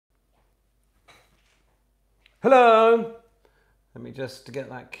Hello. Let me just get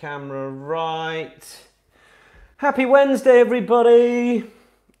that camera right. Happy Wednesday, everybody.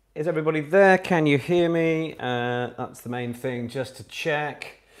 Is everybody there? Can you hear me? That's the main thing, just to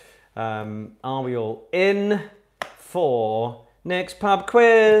check. Are we all in for Nick's pub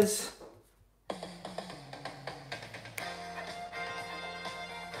quiz?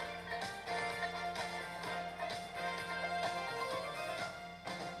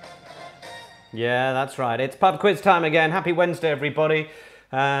 Yeah, that's right. It's pub quiz time again. Happy Wednesday, everybody.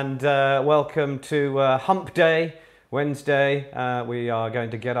 And welcome to Hump Day, Wednesday. We are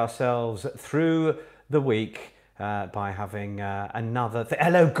going to get ourselves through the week by having another...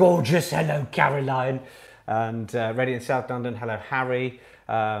 Hello, gorgeous. Hello, Caroline. And ready in South London. Hello, Harry.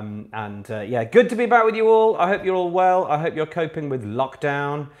 Yeah, good to be back with you all. I hope you're all well. I hope you're coping with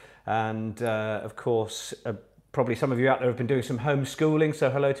lockdown. And of course... Probably some of you out there have been doing some homeschooling, so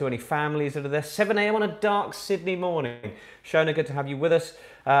hello to any families that are there. 7 a.m. on a dark Sydney morning. Shona, good to have you with us.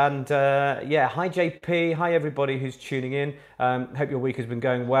 And yeah, hi JP, hi everybody who's tuning in. Hope your week has been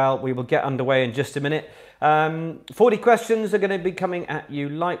going well. We will get underway in just a minute. 40 questions are going to be coming at you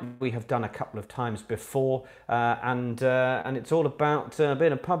like we have done a couple of times before. And it's all about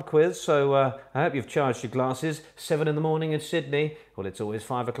being a pub quiz, so I hope you've charged your glasses. 7 in the morning in Sydney. Well, it's always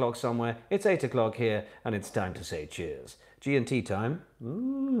 5 o'clock somewhere. It's 8 o'clock here, and it's time to say cheers. G&T time.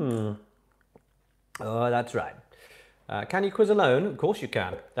 Oh, that's right. Can you quiz alone? Of course you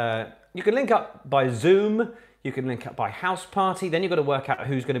can. You can link up by Zoom. You can link up by Houseparty. Then you've got to work out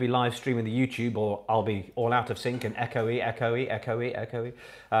who's going to be live streaming the YouTube, or I'll be all out of sync and echoey.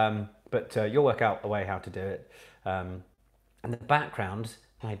 But you'll work out a way how to do it. And the background,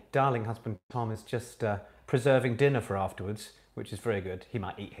 my darling husband Tom is just preserving dinner for afterwards, which is very good. He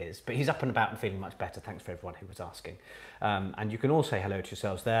might eat his, but he's up and about and feeling much better. Thanks for everyone who was asking. And you can all say hello to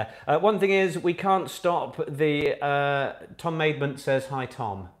yourselves there. One thing is, we can't stop the... Tom Maidment says, hi,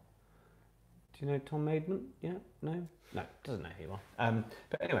 Tom. Do you know Tom Maidment? Yeah? No? No, doesn't know who you are.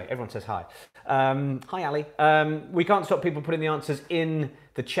 But anyway, everyone says hi. Hi, Ali. We can't stop people putting the answers in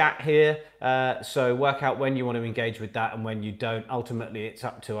the chat here. So work out when you want to engage with that and when you don't. Ultimately, it's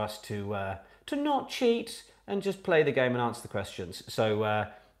up to us to not cheat and just play the game and answer the questions. So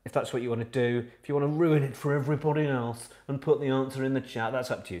if that's what you want to do, if you want to ruin it for everybody else and put the answer in the chat,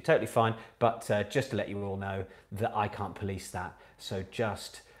 that's up to you. Totally fine. But just to let you all know that I can't police that. So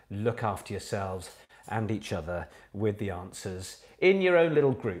just look after yourselves and each other with the answers in your own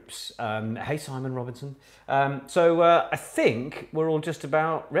little groups. Hey, Simon Robinson. So I think we're all just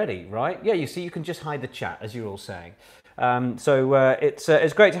about ready, right? Yeah, you see, you can just hide the chat, as you're all saying.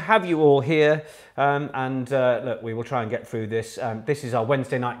 It's great to have you all here, look, we will try and get through this. This is our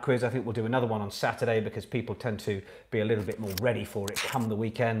Wednesday night quiz. I think we'll do another one on Saturday because people tend to be a little bit more ready for it come the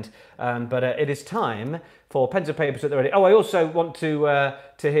weekend. But it is time for pens and papers at the ready. Oh, I also want to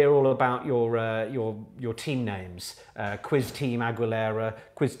hear all about your team names. Quiz Team Aguilera,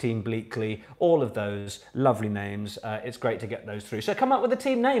 Quiz Team Bleakley, all of those lovely names. It's great to get those through. So come up with a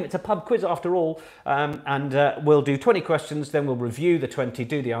team name. It's a pub quiz after all. We'll do 20 questions, then we'll review the 20,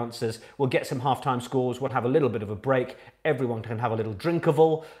 do the answers. We'll get some half-time scores. We'll have a little bit of a break. Everyone can have a little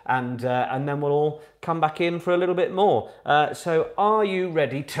drinkable, and then we'll all come back in for a little bit more. So are you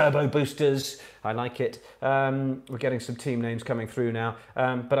ready, Turbo Boosters? I like it. We're getting some team names coming through now.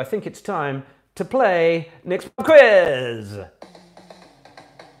 But I think it's time to play Nick's quiz.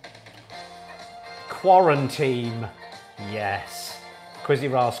 Quarantine. Yes. Quizzy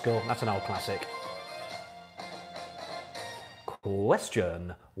Rascal. That's an old classic.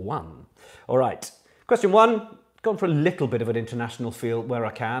 Question 1. All right. Question 1. Gone for a little bit of an international feel where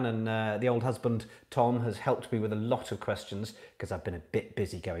I can, and the old husband Tom has helped me with a lot of questions because I've been a bit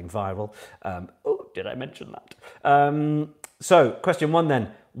busy going viral. Oh, did I mention that? So, question 1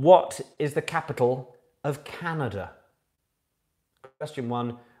 then. What is the capital of Canada? Question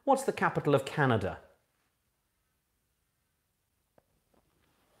 1. What's the capital of Canada?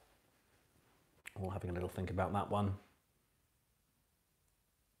 All having a little think about that one.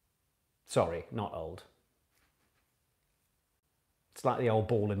 Sorry, not old. It's like the old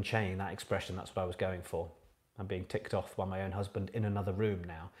ball and chain, that expression, that's what I was going for. I'm being ticked off by my own husband in another room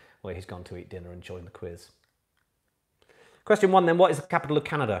now, where he's gone to eat dinner and join the quiz. Question 1 then, what is the capital of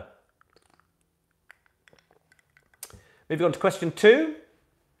Canada? Moving on to question 2.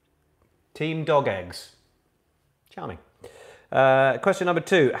 Team dog eggs. Charming. Question number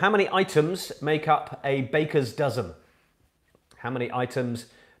 2. How many items make up a baker's dozen? How many items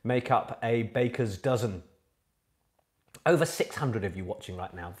make up a baker's dozen? Over 600 of you watching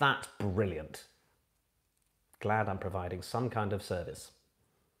right now. That's brilliant. Glad I'm providing some kind of service.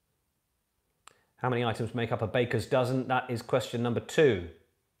 How many items make up a baker's dozen? That is question number 2.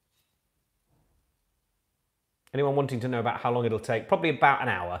 Anyone wanting to know about how long it'll take? Probably about an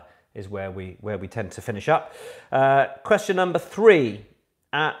hour is where we tend to finish up. Question number 3.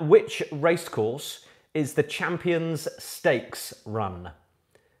 At which racecourse is the Champions Stakes run?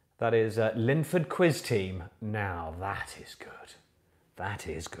 That is Linford Quiz Team. Now that is good. That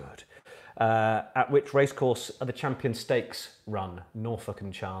is good. At which racecourse are the Champions Stakes run? Norfolk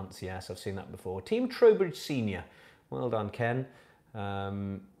and Chance. Yes, I've seen that before. Team Trowbridge Senior. Well done, Ken.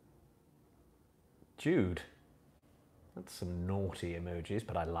 Jude. That's some naughty emojis,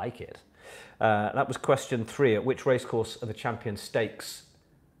 but I like it. That was question 3. At which racecourse are the Champions Stakes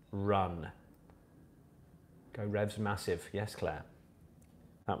run? Go Revs Massive. Yes, Claire.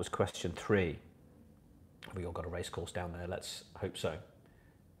 That was question 3. Have we all got a racecourse down there? Let's hope so.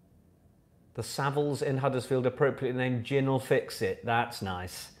 The Savills in Huddersfield, appropriately named Gin'll Fix It. That's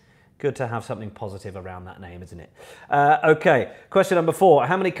nice. Good to have something positive around that name, isn't it? Okay, question number 4.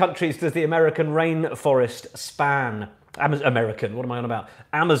 How many countries does the American rainforest span? American, what am I on about?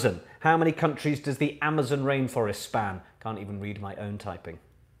 Amazon. How many countries does the Amazon rainforest span? Can't even read my own typing.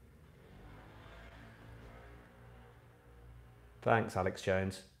 Thanks, Alex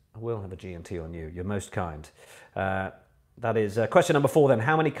Jones. I will have a G&T on you. You're most kind. That is question number 4 then.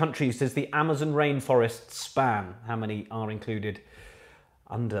 How many countries does the Amazon rainforest span? How many are included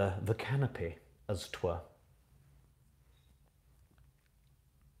under the canopy, as 'twere?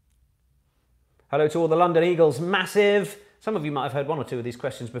 Hello to all the London Eagles. Massive. Some of you might have heard 1 or 2 of these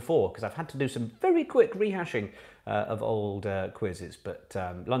questions before because I've had to do some very quick rehashing of old quizzes. But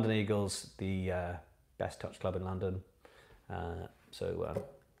London Eagles, the best touch club in London.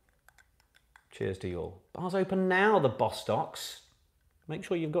 Cheers to you all. Bars open now, the Bostocks. Make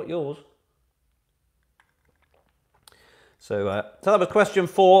sure you've got yours. So that was question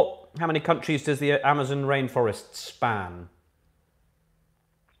 4. How many countries does the Amazon rainforest span?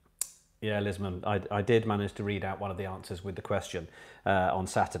 Yeah, Lisman, I did manage to read out one of the answers with the question on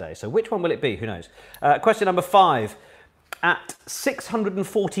Saturday. So which one will it be? Who knows? Question number 5. At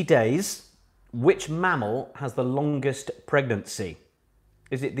 640 days, which mammal has the longest pregnancy?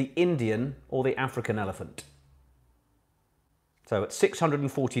 Is it the Indian or the African elephant? So at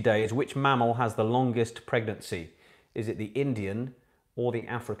 640 days, which mammal has the longest pregnancy? Is it the Indian or the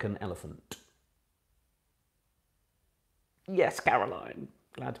African elephant? Yes, Caroline.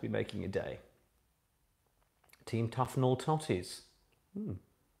 Glad to be making your day. Team Tufnell Totties.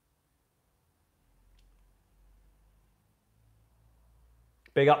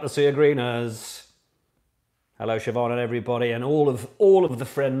 Big up the Sea Greeners. Hello, Siobhan and everybody, and all of the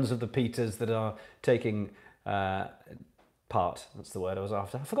friends of the Peters that are taking part. That's the word I was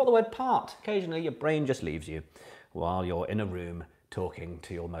after. I forgot the word part. Occasionally, your brain just leaves you while you're in a room talking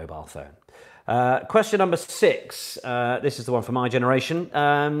to your mobile phone. Question number 6. This is the one for my generation.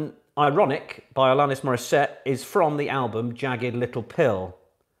 Ironic by Alanis Morissette is from the album Jagged Little Pill.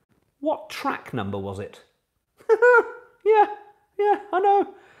 What track number was it? Yeah, I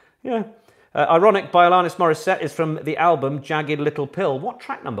know. Yeah. Ironic by Alanis Morissette is from the album Jagged Little Pill. What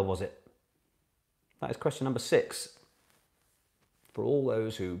track number was it? That is question number 6. For all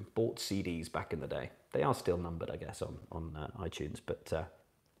those who bought CDs back in the day. They are still numbered, I guess, on iTunes, but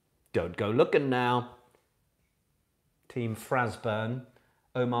don't go looking now. Team Frasburn,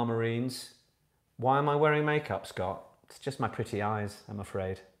 Omar Marines. Why am I wearing makeup, Scott? It's just my pretty eyes, I'm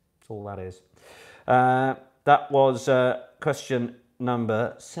afraid. That's all that is. That was question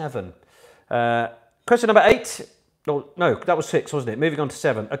number 7. Question number 8. Oh, no, that was 6, wasn't it? Moving on to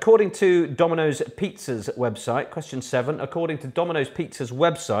 7. According to Domino's Pizza's website, question 7. According to Domino's Pizza's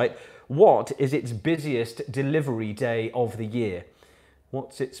website, what is its busiest delivery day of the year?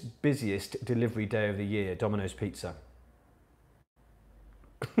 What's its busiest delivery day of the year? Domino's Pizza.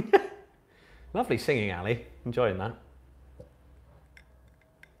 Lovely singing, Ali. Enjoying that.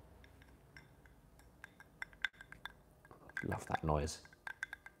 Love that noise.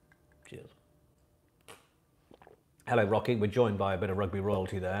 Cheers. Hello, Rocky. We're joined by a bit of rugby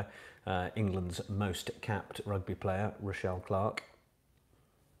royalty there. England's most capped rugby player, Rochelle Clark.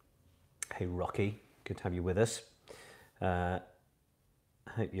 Hey, Rocky. Good to have you with us.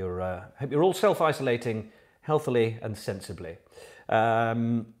 Hope you're all self-isolating healthily and sensibly.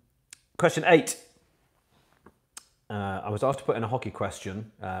 Question 8. I was asked to put in a hockey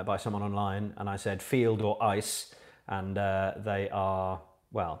question by someone online, and I said field or ice, and they are,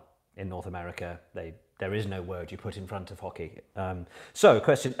 well, in North America, there is no word you put in front of hockey. So,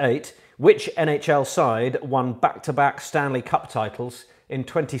 question 8. Which NHL side won back-to-back Stanley Cup titles in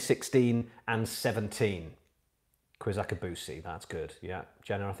 2016 and 17? Quizakabusi, that's good. Yeah,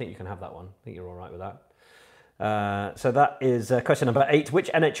 Jenna, I think you can have that one. I think you're all right with that. So that is question number 8. Which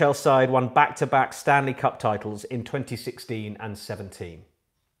NHL side won back-to-back Stanley Cup titles in 2016 and 17?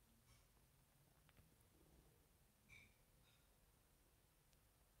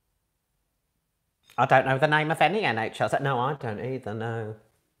 I don't know the name of any NHL side. No, I don't either, no.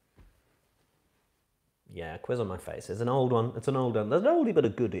 Yeah, quiz on my face. It's an old one. It's an old one. There's an oldie but a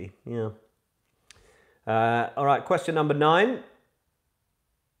goodie. Yeah. All right, question number 9.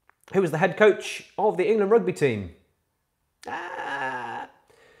 Who is the head coach of the England rugby team?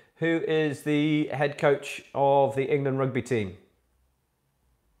 Who is the head coach of the England rugby team?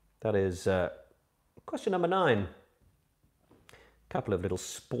 That is question number 9. A couple of little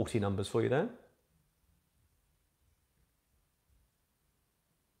sporty numbers for you there.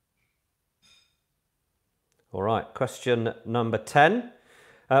 All right, question number 10.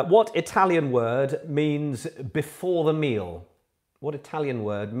 What Italian word means before the meal? What Italian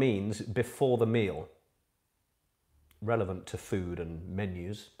word means before the meal? Relevant to food and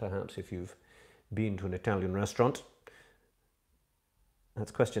menus, perhaps, if you've been to an Italian restaurant.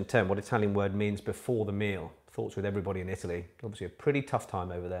 That's question 10. What Italian word means before the meal? Thoughts with everybody in Italy. Obviously a pretty tough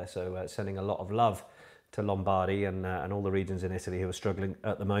time over there, so sending a lot of love to Lombardy and all the regions in Italy who are struggling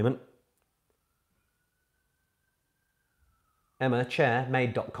at the moment. Emma,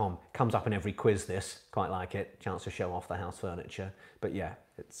 chairmade.com. Comes up in every quiz, this. Quite like it. Chance to show off the house furniture. But yeah,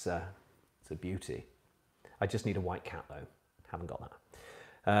 it's a beauty. I just need a white cat, though. Haven't got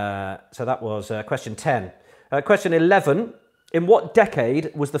that. So that was question 10. Question 11. In what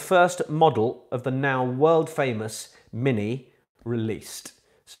decade was the first model of the now world-famous Mini released?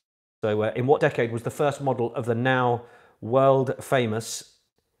 So in what decade was the first model of the now world-famous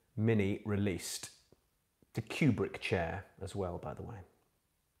Mini released? The Kubrick chair as well, by the way.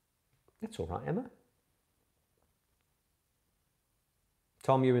 That's all right, Emma.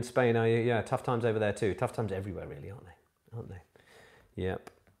 Tom, you in Spain, are you? Yeah, tough times over there too. Tough times everywhere, really, aren't they? Aren't they?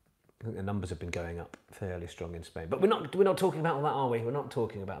 Yep. I think the numbers have been going up fairly strong in Spain. But we're not talking about all that, are we? We're not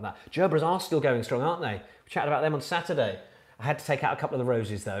talking about that. Gerbras are still going strong, aren't they? We chatted about them on Saturday. I had to take out a couple of the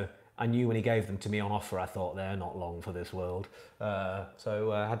roses, though. I knew when he gave them to me on offer, I thought, they're not long for this world.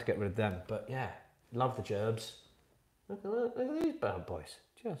 So I had to get rid of them. But yeah. Love the gerbs. Look at these bad boys.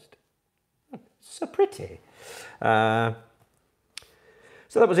 Just so pretty. So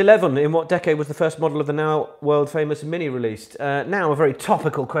that was 11. In what decade was the first model of the now world-famous Mini released? Now a very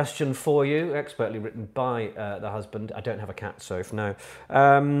topical question for you, expertly written by the husband. I don't have a cat, Soph, no.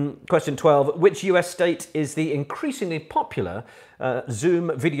 Question 12. Which US state is the increasingly popular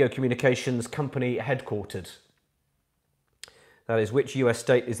Zoom video communications company headquartered? That is, which US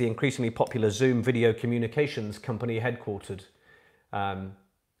state is the increasingly popular Zoom video communications company headquartered?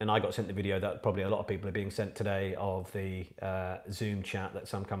 And I got sent the video that probably a lot of people are being sent today of the Zoom chat that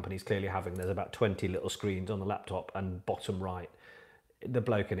some companies clearly having. There's about 20 little screens on the laptop, and bottom right, the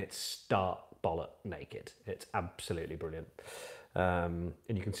bloke in it stark bollock naked. It's absolutely brilliant. And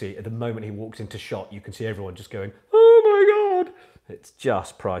you can see at the moment he walks into shot, you can see everyone just going, oh my God. It's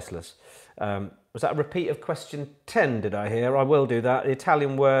just priceless. Was that a repeat of question 10, did I hear? I will do that. The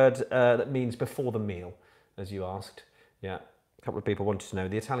Italian word that means before the meal, as you asked. Yeah. A couple of people wanted to know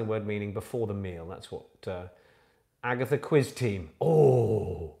the Italian word meaning before the meal. That's what Agatha quiz team.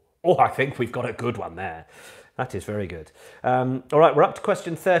 Oh, I think we've got a good one there. That is very good. All right, we're up to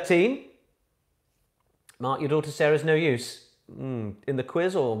question 13. Mark, your daughter Sarah's no use. In the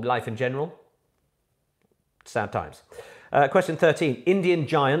quiz or life in general? Sad times. Question 13. Indian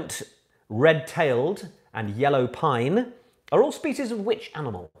giant, red-tailed and yellow pine are all species of which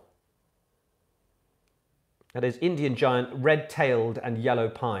animal? That is, Indian giant, red-tailed and yellow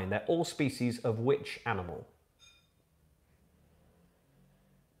pine. They're all species of which animal?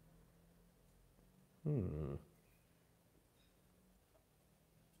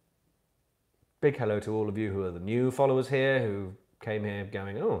 Big hello to all of you who are the new followers here, who came here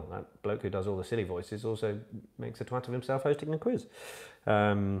going, oh, that bloke who does all the silly voices also makes a twat of himself hosting a quiz.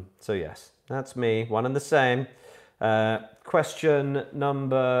 So yes, that's me, one and the same. Question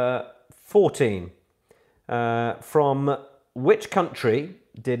number 14. From which country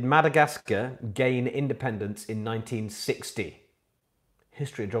did Madagascar gain independence in 1960?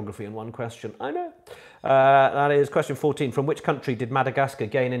 History and geography in one question, I know. That is question 14. From which country did Madagascar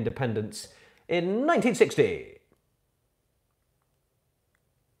gain independence in 1960?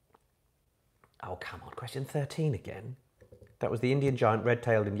 Oh, come on, question 13 again. That was the Indian giant,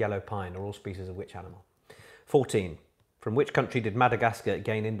 red-tailed and yellow pine are all species of which animal? 14. From which country did Madagascar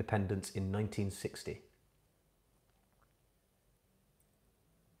gain independence in 1960?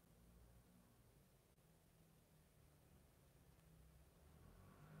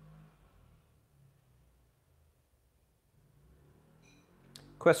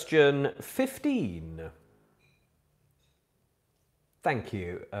 Question 15. Thank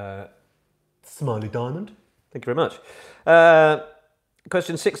you, Smiley Diamond. Thank you very much.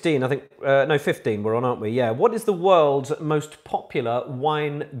 Question 16, I think, no, 15 we're on, aren't we? Yeah. What is the world's most popular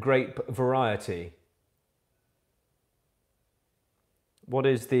wine grape variety? What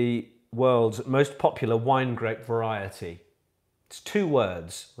is the world's most popular wine grape variety? It's 2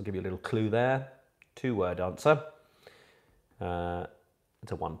 words. I'll give you a little clue there. 2-word answer.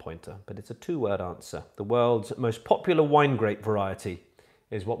 It's a 1-pointer, but it's a 2-word answer. The world's most popular wine grape variety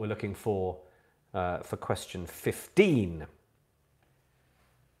is what we're looking for question 15.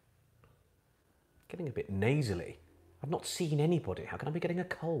 Getting a bit nasally. I've not seen anybody. How can I be getting a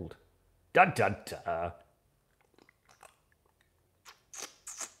cold? Da da da.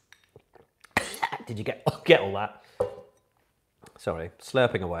 Did you get all that? Sorry,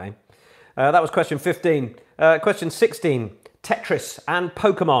 slurping away. That was question 15. Question 16. Tetris and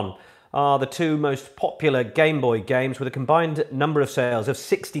Pokemon are the 2 most popular Game Boy games with a combined number of sales of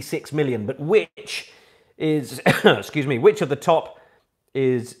 66 million. But which is, excuse me, which of the top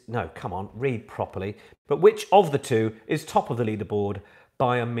is, no, come on, read properly. But which of the 2 is top of the leaderboard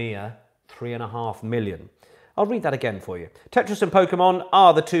by a mere 3.5 million? I'll read that again for you. Tetris and Pokemon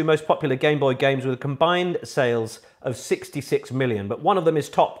are the 2 most popular Game Boy games with combined sales of 66 million, but one of them is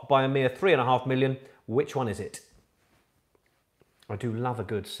topped by a mere 3.5 million. Which one is it? I do love a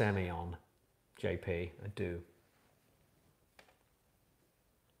good semi on, JP, I do.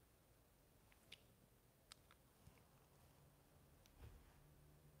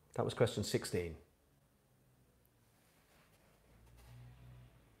 That was question 16.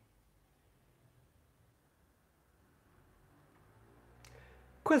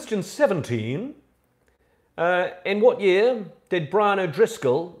 Question 17. In what year did Brian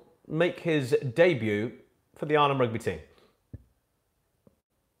O'Driscoll make his debut for the Ireland rugby team?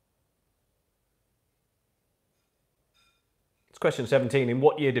 It's question 17. In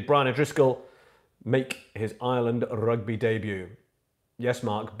what year did Brian O'Driscoll make his Ireland rugby debut? Yes,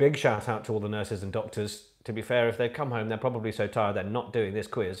 Mark, big shout out to all the nurses and doctors. To be fair, if they come home, they're probably so tired they're not doing this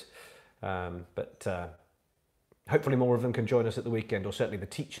quiz. But hopefully more of them can join us at the weekend, or certainly the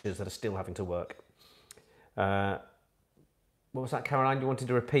teachers that are still having to work. What was that, Caroline? You wanted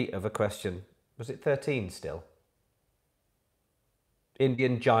a repeat of a question. Was it 13 still?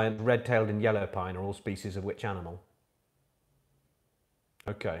 Indian giant, red-tailed and yellow pine are all species of which animal?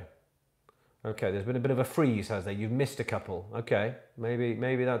 Okay. Okay, there's been a bit of a freeze, has there? You've missed a couple. Okay,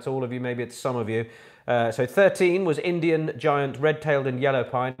 maybe that's all of you, maybe it's some of you. So 13 was Indian giant, red-tailed and yellow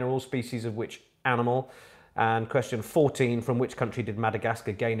pine are all species of which animal? And question 14, from which country did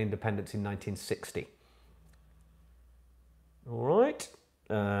Madagascar gain independence in 1960? All right,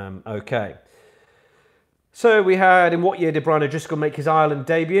 okay. So we had, in what year did Brian O'Driscoll make his Ireland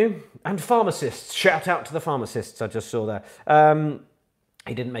debut? And pharmacists, shout out to the pharmacists, I just saw there.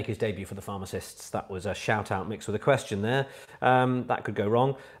 He didn't make his debut for the pharmacists. That was a shout out mixed with a question there. That could go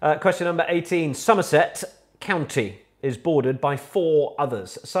wrong. Question number 18, Somerset County is bordered by 4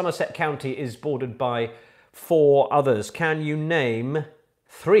 others. Somerset County is bordered by 4 others. Can you name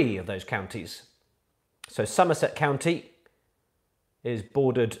 3 of those counties? So Somerset County is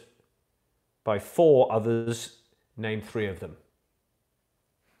bordered by 4 others. Name 3 of them.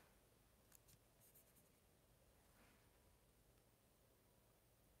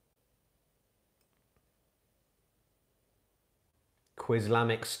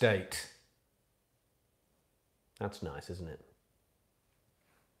 Islamic State. That's nice, isn't it?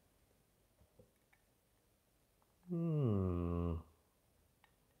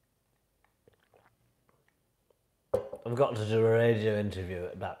 I've got to do a radio interview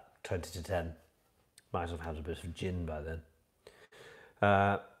at about 20 to 10. Might have had a bit of gin by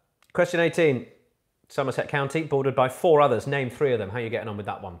then. Question 18. Somerset County, bordered by 4 others. Name 3 of them. How are you getting on with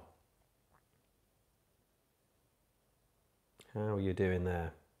that one? How are you doing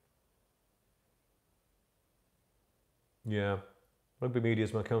there? Yeah, Rugby Media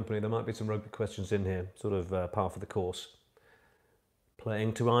is my company. There might be some rugby questions in here, sort of par for the course.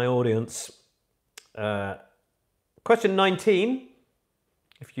 Playing to my audience. Question 19.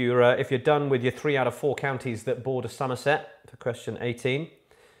 If you're done with your 3 out of 4 counties that border Somerset, for question 18.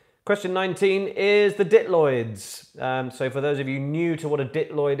 Question 19 is the Ditloids. So for those of you new to what a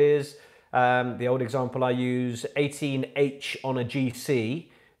Ditloid is, the old example I use, 18H on a GC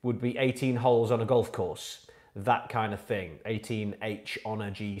would be 18 holes on a golf course. That kind of thing. 18H on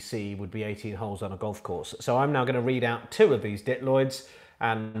a GC would be 18 holes on a golf course. So I'm now going to read out 2 of these Ditloids,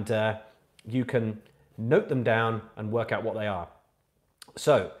 and you can note them down and work out what they are.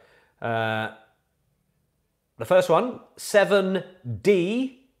 So, The first one,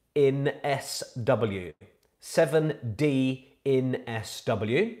 7D in SW. 7D in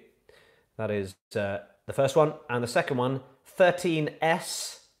SW. That is the first one. And the second one,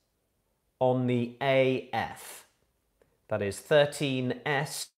 13S on the AF. That is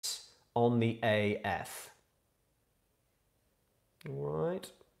 13S on the AF. All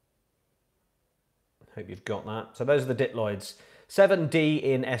right. Hope you've got that. So those are the diploids. 7D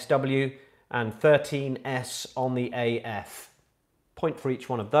in SW and 13S on the AF. Point for each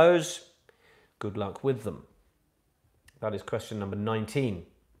one of those. Good luck with them. That is question number 19.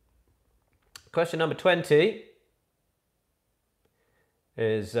 Question number 20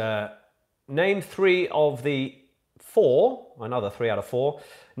 is name 3 of the 4, another 3 out of 4,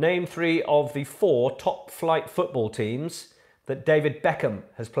 name 3 of the 4 top flight football teams that David Beckham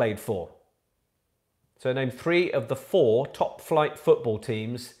has played for. So name 3 of the 4 top flight football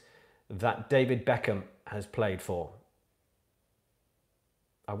teams that David Beckham has played for.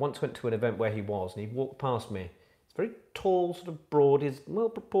 I once went to an event where he was, and he walked past me. He's very tall, sort of broad, he's well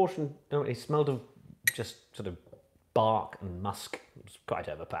proportioned. No, he smelled of just sort of bark and musk. It was quite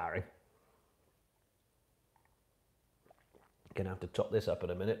overpowering. Gonna have to top this up in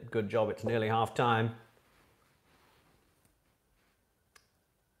a minute. Good job, it's nearly half time.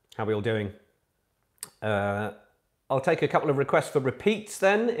 How are we all doing? I'll take a couple of requests for repeats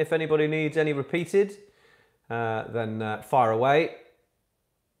then. If anybody needs any repeated, then fire away.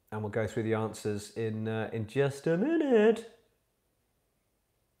 And we'll go through the answers in just a minute.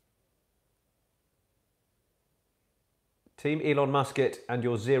 Team Elon Musket, and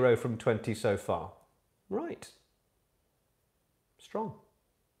you're 0 from 20 so far. Right. Strong.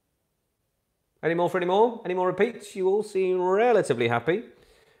 Any more for any more? Any more repeats? You all seem relatively happy.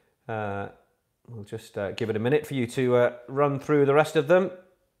 We'll just give it a minute for you to run through the rest of them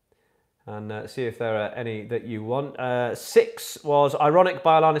and see if there are any that you want. 6 was Ironic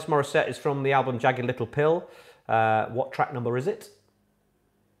by Alanis Morissette, is from the album Jagged Little Pill. What track number is it?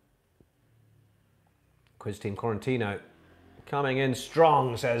 Quiz Team Quarantino. Coming in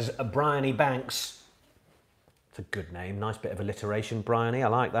strong, says Bryony Banks. It's a good name. Nice bit of alliteration, Bryony. I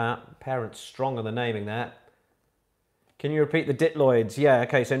like that. Parents strong on the naming there. Can you repeat the ditloids? Yeah,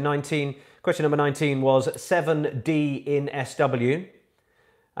 okay, so 19. Question number 19 was 7D in SW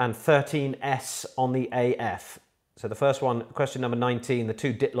and 13S on the AF. So the first one, question number 19, the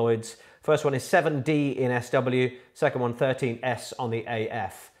 2 ditloids. First one is 7D in SW, second one 13S on the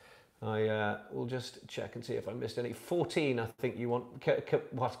AF. I will just check and see if I missed any. 14, I think you want.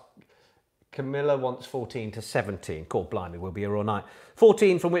 What? Camilla wants 14 to 17. Cool, blimey, we'll be here all night.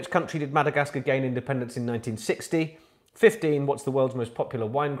 14, from which country did Madagascar gain independence in 1960? 15, what's the world's most popular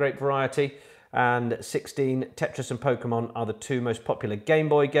wine grape variety? And 16, Tetris and Pokemon are the 2 most popular Game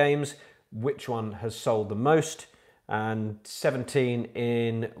Boy games. Which one has sold the most? And 17,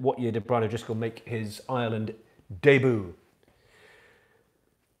 in what year did Brian O'Driscoll make his Ireland debut?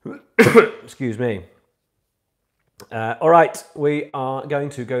 Excuse me. All right, we are going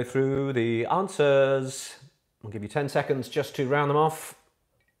to go through the answers. I'll give you 10 seconds just to round them off.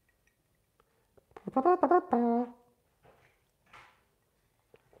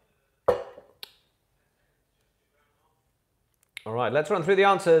 All right, let's run through the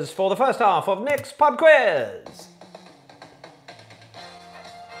answers for the first half of Nick's Pub Quiz.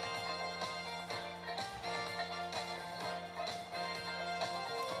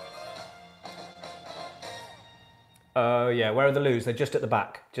 Oh yeah, where are the loos? They're just at the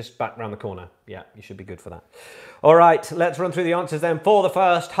back, just back round the corner. Yeah, you should be good for that. All right, let's run through the answers then for the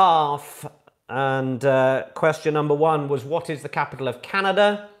first half. And question number 1 was, what is the capital of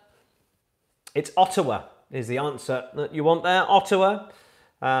Canada? It's Ottawa is the answer that you want there, Ottawa.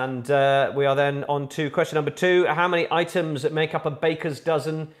 And we are then on to question number 2. How many items make up a baker's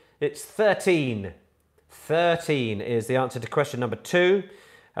dozen? It's 13. 13 is the answer to question number 2.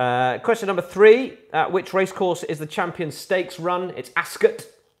 Question number 3, which racecourse is the Champions Stakes run? It's Ascot.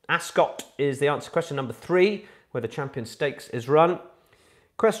 Ascot is the answer. Question number 3, where the Champions Stakes is run.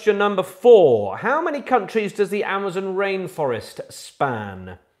 Question number 4, how many countries does the Amazon rainforest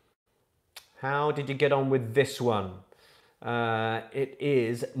span? How did you get on with this one? It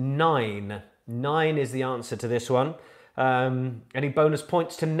is 9. 9 is the answer to this one. Any bonus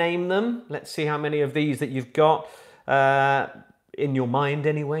points to name them? Let's see how many of these that you've got. In your mind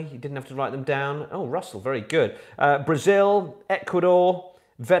anyway, you didn't have to write them down. Oh, Russell, very good. Brazil, Ecuador,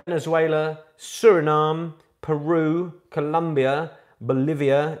 Venezuela, Suriname, Peru, Colombia,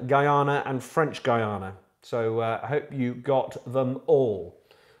 Bolivia, Guyana, and French Guyana. So I hope you got them all.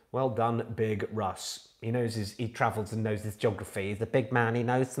 Well done, Big Russ. He travels and knows his geography. He's the big man, he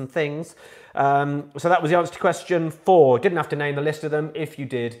knows some things. So that was the answer to question 4. Didn't have to name the list of them. If you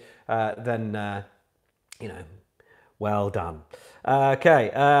did, then, well done. Okay,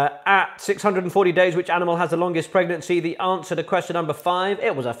 at 640 days, which animal has the longest pregnancy? The answer to question number 5,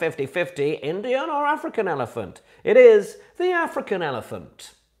 it was a 50-50 Indian or African elephant. It is the African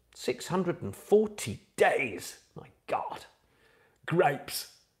elephant. 640 days. My God.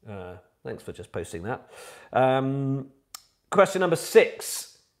 Grapes. Thanks for just posting that. Question number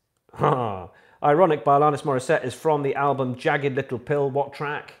 6. Ironic by Alanis Morissette is from the album Jagged Little Pill. What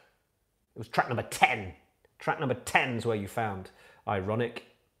track? It was track number 10. Track number 10 is where you found Ironic.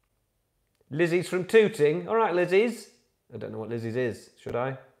 Lizzie's from Tooting. All right, Lizzie's. I don't know what Lizzie's is. Should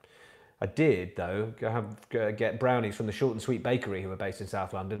I? I did, though, get brownies from the Short and Sweet Bakery, who are based in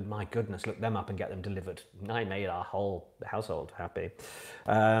South London. My goodness, look them up and get them delivered. I made our whole household happy.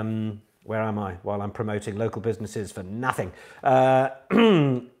 Where am I? While I'm promoting local businesses for nothing.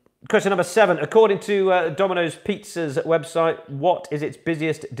 Question number 7. According to Domino's Pizza's website, what is its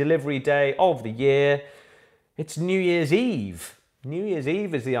busiest delivery day of the year? It's New Year's Eve. New Year's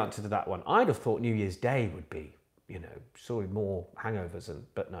Eve is the answer to that one. I'd have thought New Year's Day would be, sorry, more hangovers,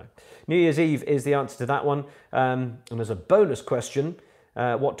 but no. New Year's Eve is the answer to that one. And as a bonus question,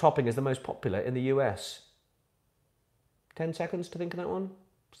 what topping is the most popular in the US? 10 seconds to think of that one.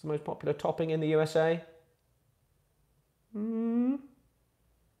 What's the most popular topping in the USA? I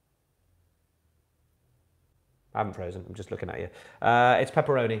haven't frozen, I'm just looking at you. It's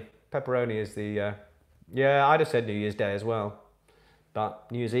pepperoni. Pepperoni is the, yeah, I'd have said New Year's Day as well.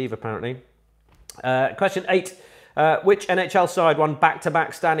 But New Year's Eve, apparently. Question 8. Which NHL side won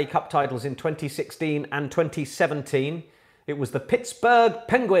back-to-back Stanley Cup titles in 2016 and 2017? It was the Pittsburgh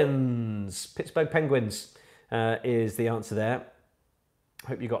Penguins. Pittsburgh Penguins is the answer there.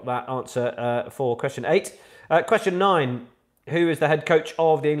 Hope you got that answer for question 8. Question 9. Who is the head coach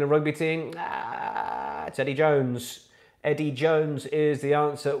of the England rugby team? It's Eddie Jones. Eddie Jones is the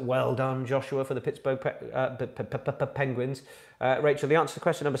answer. Well done, Joshua, for the Pittsburgh Penguins. Rachel, the answer to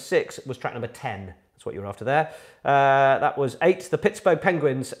question number 6 was track number 10. That's what you were after there. That was 8, the Pittsburgh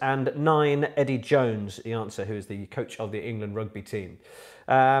Penguins, and 9, Eddie Jones, the answer, who is the coach of the England rugby team.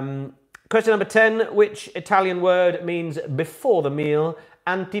 Question number 10, which Italian word means before the meal?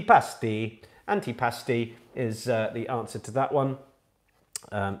 Antipasti. Antipasti is the answer to that one.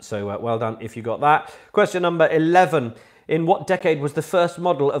 So well done if you got that. Question number 11. In what decade was the first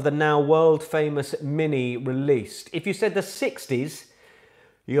model of the now world-famous Mini released? If you said the 60s,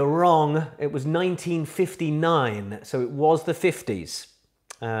 you're wrong. It was 1959, so it was the 50s.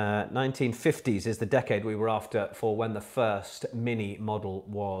 1950s is the decade we were after for when the first Mini model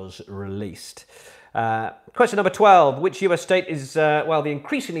was released. Question number 12. Which US state is, well, the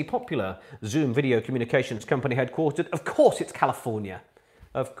increasingly popular Zoom video communications company headquartered? Of course it's California.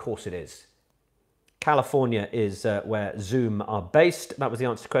 Of course it is. California is where Zoom are based. That was the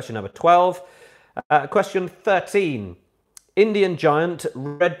answer to question number 12. Question 13. Indian giant,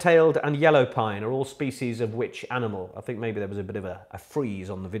 red-tailed and yellow pine are all species of which animal? I think maybe there was a bit of a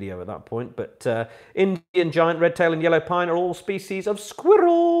freeze on the video at that point, but Indian giant, red-tailed and yellow pine are all species of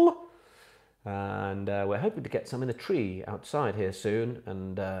squirrel. And we're hoping to get some in a tree outside here soon,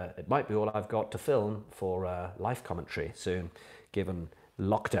 and it might be all I've got to film for life commentary soon, given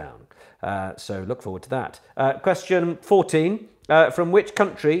lockdown. So look forward to that. Question 14. From which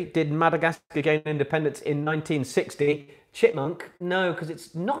country did Madagascar gain independence in 1960? Chipmunk? No, because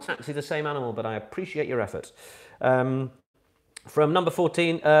it's not actually the same animal, but I appreciate your effort. From number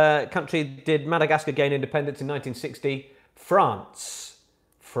 14, country did Madagascar gain independence in 1960? France.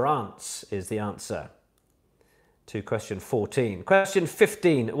 France is the answer to question 14. Question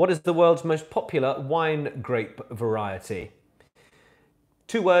 15. What is the world's most popular wine grape variety?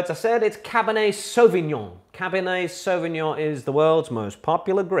 2 words I said, it's Cabernet Sauvignon. Cabernet Sauvignon is the world's most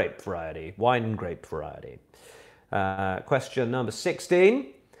popular grape variety, wine grape variety. Question number 16.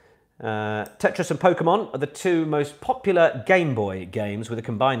 Tetris and Pokemon are the 2 most popular Game Boy games with a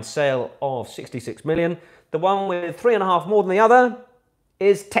combined sale of 66 million. The one with 3.5 more than the other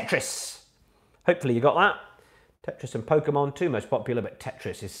is Tetris. Hopefully you got that. Tetris and Pokemon, 2 most popular, but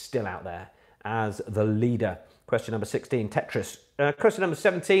Tetris is still out there as the leader. Question number 16, Tetris. Question number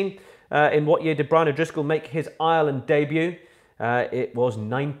 17, in what year did Brian O'Driscoll make his Ireland debut? It was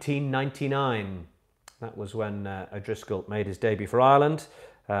 1999. That was when O'Driscoll made his debut for Ireland,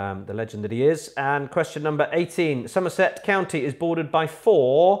 the legend that he is. And question number 18, Somerset County is bordered by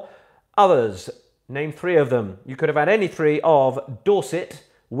 4 others. Name 3 of them. You could have had any 3 of Dorset,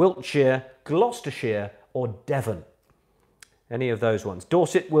 Wiltshire, Gloucestershire or Devon. Any of those ones.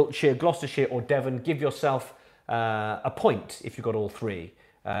 Dorset, Wiltshire, Gloucestershire or Devon, give yourself a point if you got all three.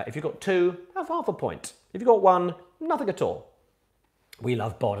 If you got two, have half a point. If you got one, nothing at all. We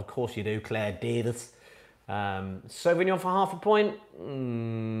love Bod, of course you do, Claire Davis. Sauvignon for half a point?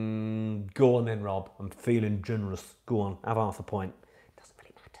 Go on then, Rob. I'm feeling generous. Go on, have half a point. Doesn't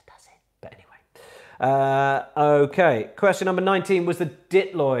really matter, does it? But anyway. Okay, question number 19 was the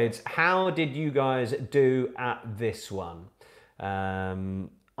Ditloids. How did you guys do at this one? I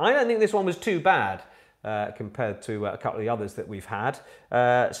don't think this one was too bad compared to a couple of the others that we've had.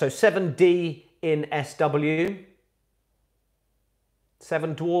 So 7D in SW.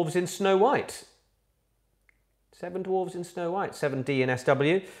 7 Dwarves in Snow White. 7 Dwarves in Snow White. 7D in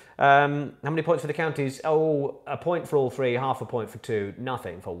SW. How many points for the counties? Oh, a point for all three, half a point for two,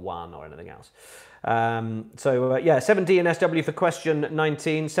 nothing for one or anything else. Yeah, 7D in SW for question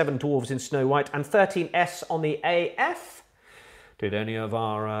 19, 7 Dwarves in Snow White, and 13S on the AF. Did any of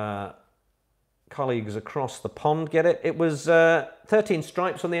our colleagues across the pond get it? It was 13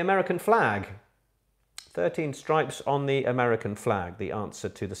 stripes on the American flag. 13 stripes on the American flag, the answer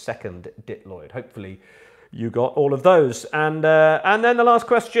to the second Ditloid. Hopefully you got all of those. And then the last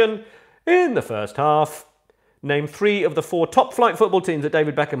question in the first half. Name 3 of the 4 top flight football teams that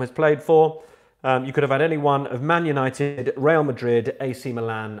David Beckham has played for. You could have had any one of Man United, Real Madrid, AC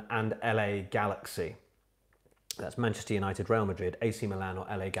Milan and LA Galaxy. That's Manchester United, Real Madrid, AC Milan or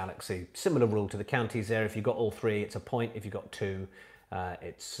LA Galaxy. Similar rule to the counties there. If you got all 3, it's a point. If you got 2,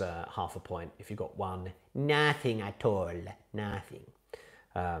 it's half a point. If you got 1, nothing at all. Nothing.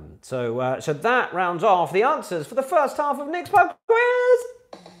 So that rounds off the answers for the first half of Nick's Pub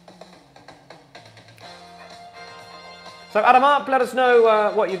Quiz. So add them up, let us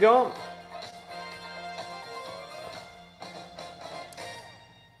know what you got.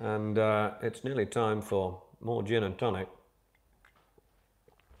 And it's nearly time for more gin and tonic.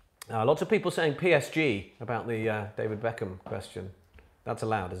 Lots of people saying PSG about the David Beckham question. That's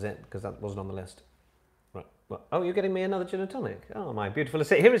allowed, is it? Because that wasn't on the list. Right. Well, oh, you're getting me another gin and tonic. Oh, my beautiful.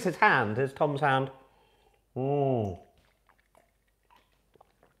 Here is his hand. Here's Tom's hand.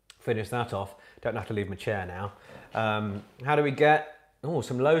 Finish that off. Don't have to leave my chair now. How do we get... Oh,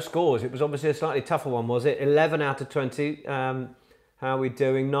 some low scores. It was obviously a slightly tougher one, was it? 11 out of 20. How are we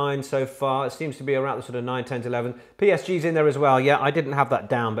doing? 9 so far. It seems to be around the sort of 9, 10, 11. PSG's in there as well. Yeah, I didn't have that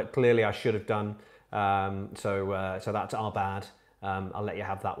down, but clearly I should have done. So that's our bad. I'll let you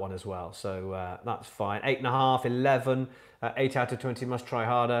have that one as well. So that's fine. 8.5, 11, 8 out of 20. Must try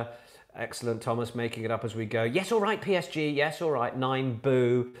harder. Excellent, Thomas, making it up as we go. Yes, all right, PSG. Yes, all right. 9,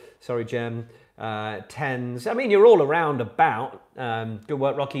 boo. Sorry, Jem. 10s. I mean, you're all around about. Good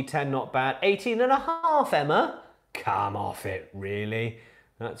work, Rocky. 10, not bad. 18.5, Emma. Come off it, really?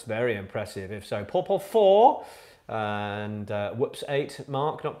 That's very impressive, if so. Paw 4. And whoops, 8.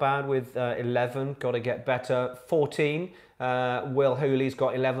 Mark, not bad with 11. Got to get better. 14. Will Hooley's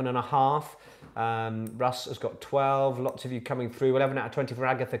got 11.5. Russ has got 12. Lots of you coming through. 11 out of 20 for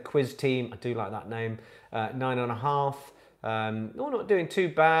Agatha Quiz Team. I do like that name. 9.5. Not doing too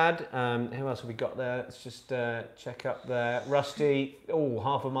bad. Who else have we got there? Let's just check up there. Rusty. Oh,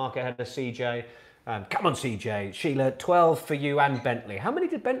 half a mark ahead of CJ. Come on, CJ. Sheila, 12 for you and Bentley. How many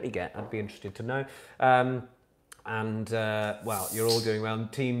did Bentley get? I'd be interested to know. Well, you're all doing well.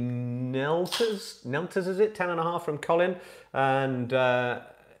 Team Nelters is it? 10.5 from Colin. And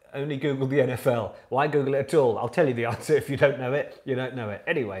only Google the NFL. Why Google it at all? I'll tell you the answer if you don't know it. You don't know it.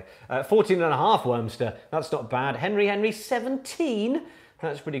 Anyway, 14.5 Wormster. That's not bad. Henry, 17.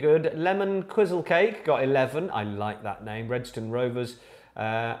 That's pretty good. Lemon Quizzle Cake got 11. I like that name. Redstone Rovers.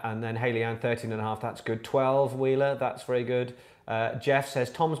 And then Hayley Ann, 13.5. That's good. 12 Wheeler. That's very good. Jeff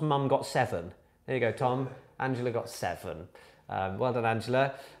says Tom's mum got 7. There you go, Tom. Angela got 7. Well done,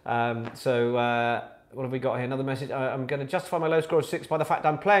 Angela. What have we got here? Another message. I'm going to justify my low score of 6 by the fact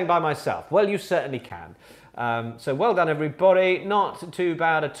I'm playing by myself. Well, you certainly can. So well done, everybody. Not too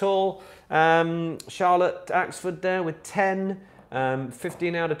bad at all. Charlotte Axford there with 10.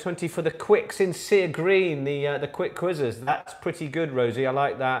 15 out of 20 for the quicks in Sear Green, the quick quizzes. That's pretty good, Rosie. I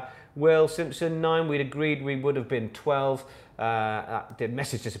like that. Will Simpson, 9. We'd agreed we would have been 12. The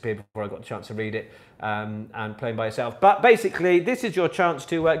message disappeared before I got a chance to read it. And playing by yourself. But basically, this is your chance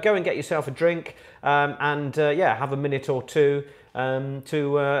to go and get yourself a drink yeah, have a minute or two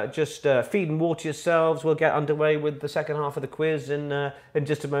to just feed and water yourselves. We'll get underway with the second half of the quiz in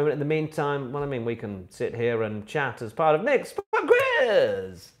just a moment. In the meantime, well, I mean, we can sit here and chat as part of Nick's Pub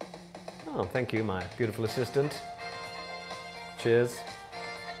Quiz. Oh, thank you, my beautiful assistant. Cheers.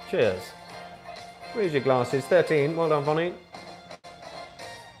 Cheers. Where's your glasses? 13. Well done, Bonnie.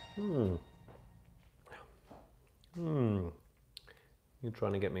 You're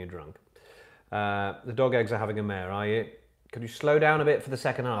trying to get me drunk. The dog eggs are having a mare, are you? Could you slow down a bit for the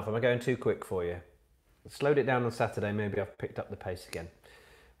second half? Am I going too quick for you? Slowed it down on Saturday, maybe I've picked up the pace again.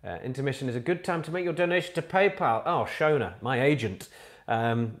 Intermission is a good time to make your donation to PayPal. Oh, Shona, my agent.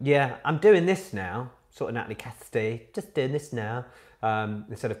 Yeah, I'm doing this now. Sort of Natalie Cassidy, just doing this now.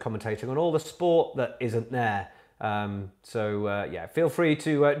 Instead of commentating on all the sport that isn't there. Yeah, feel free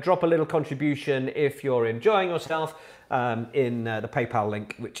to drop a little contribution if you're enjoying yourself in the PayPal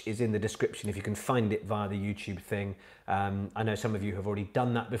link, which is in the description if you can find it via the YouTube thing. I know some of you have already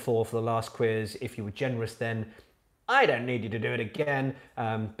done that before for the last quiz. If you were generous then, I don't need you to do it again,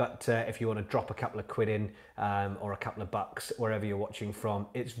 but if you want to drop a couple of quid in or a couple of bucks wherever you're watching from,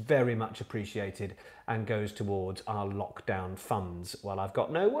 it's very much appreciated and goes towards our lockdown funds while I've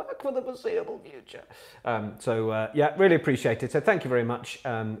got no work for the foreseeable future. Yeah, really appreciate it. So thank you very much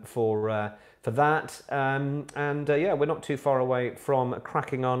for that. Yeah, we're not too far away from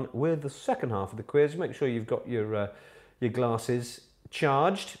cracking on with the second half of the quiz. Make sure you've got your glasses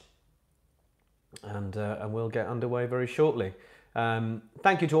charged. And we'll get underway very shortly.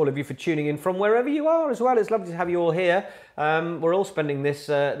 Thank you to all of you for tuning in from wherever you are as well. It's lovely to have you all here. We're all spending this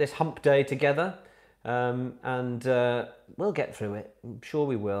hump day together, and we'll get through it. I'm sure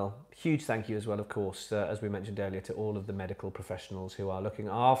we will. Huge thank you as well, of course, as we mentioned earlier, to all of the medical professionals who are looking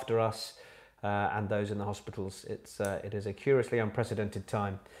after us and those in the hospitals. It is a curiously unprecedented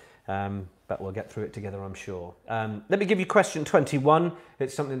time. But we'll get through it together, I'm sure. Let me give you question 21.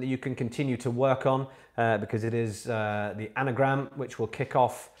 It's something that you can continue to work on because it is the anagram, which will kick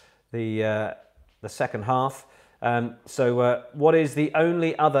off the second half. What is the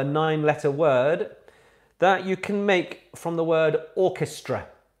only other 9-letter word that you can make from the word orchestra?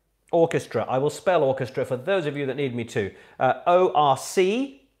 Orchestra. I will spell orchestra for those of you that need me to.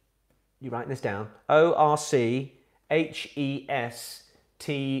 O-R-C, you write this down, O-R-C-H-E-S-T-R-A.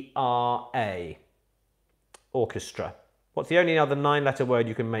 Orchestra. What's the only other 9-letter word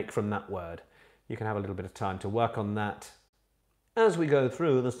you can make from that word? You can have a little bit of time to work on that as we go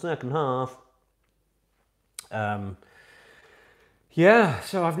through the second half. Yeah,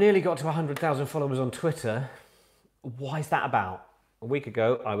 so I've nearly got to 100,000 followers on Twitter. Why is that about? A week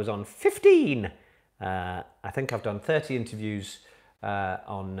ago, I was on 15. I think I've done 30 interviews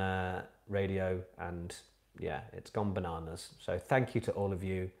on radio, and yeah, it's gone bananas. So thank you to all of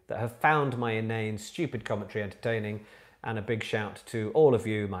you that have found my inane, stupid commentary entertaining, and a big shout to all of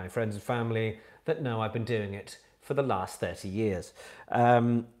you, my friends and family, that know I've been doing it for the last 30 years.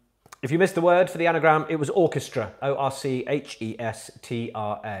 If you missed the word for the anagram, it was orchestra, O-R-C-H-E-S-T-R-A.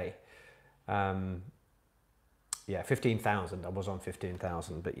 Yeah, 15,000. I was on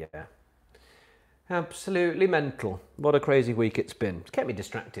 15,000, but yeah. Absolutely mental. What a crazy week it's been. It's kept me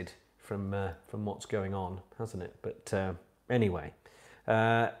distracted from what's going on, hasn't it? But anyway,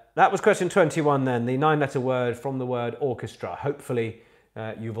 that was question 21 then, the 9-letter word from the word orchestra. Hopefully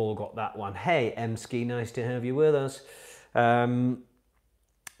you've all got that one. Hey, Emski, nice to have you with us.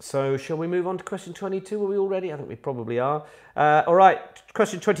 So shall we move on to question 22? Are we all ready? I think we probably are. All right,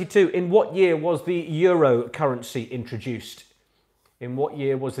 question 22. In what year was the euro currency introduced? In what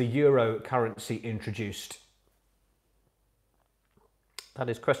year was the euro currency introduced? That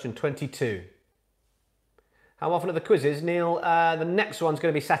is question 22. How often are the quizzes, Neil? The next one's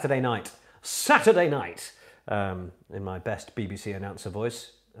going to be Saturday night. Saturday night! In my best BBC announcer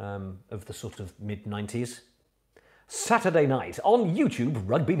voice of the sort of mid-90s. Saturday night on YouTube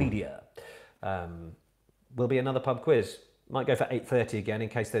Rugby Media. Will be another pub quiz. Might go for 8:30 again in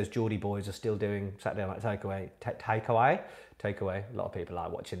case those Geordie boys are still doing Saturday night takeaway. Takeaway. A lot of people are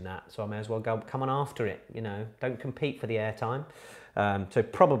watching that, so I may as well come on after it. You know, don't compete for the airtime. So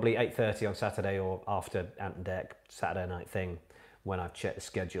probably 8:30 on Saturday or after Ant and Dec Saturday night thing when I've checked the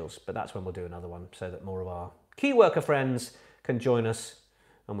schedules. But that's when we'll do another one so that more of our key worker friends can join us.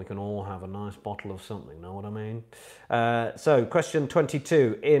 And we can all have a nice bottle of something, know what I mean? So, question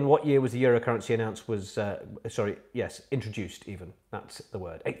 22. In what year was the euro currency introduced even. That's the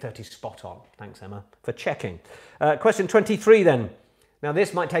word. 8:30 spot on. Thanks, Emma, for checking. Question 23 then. Now,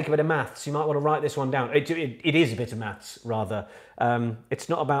 this might take a bit of maths. You might want to write this one down. It is a bit of maths, rather. It's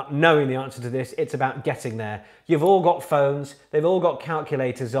not about knowing the answer to this. It's about getting there. You've all got phones. They've all got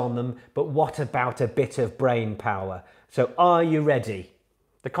calculators on them. But what about a bit of brain power? So, are you ready?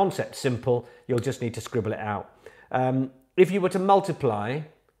 The concept's simple, you'll just need to scribble it out. If you were to multiply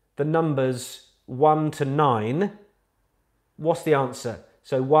the numbers 1 to 9, what's the answer?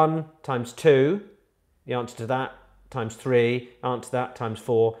 So 1 times 2, the answer to that, times 3, answer to that, times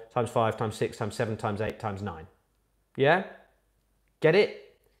 4, times 5, times 6, times 7, times 8, times 9. Yeah? Get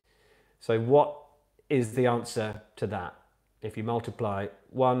it? So what is the answer to that? if you multiply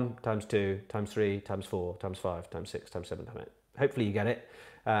 1 times 2 times 3 times 4 times 5 times 6 times 7 times 8. Hopefully you get it.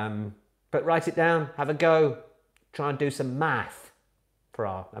 But write it down, have a go. Try and do some math for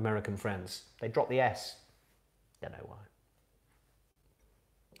our American friends. They drop the S. Don't know why.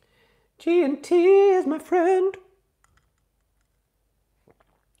 G&T is my friend.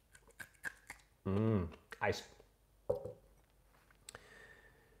 Ice.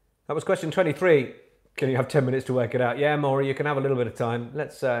 That was question 23. Can you have 10 minutes to work it out? Yeah, Maury, you can have a little bit of time.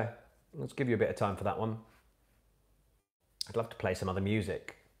 Let's give you a bit of time for that one. I'd love to play some other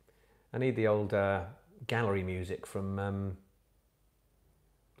music. I need the old gallery music from, I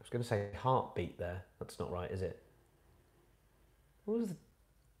was going to say Heartbeat there. That's not right, is it? What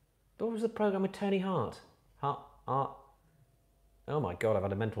was the programme with Tony Hart? Oh my God, I've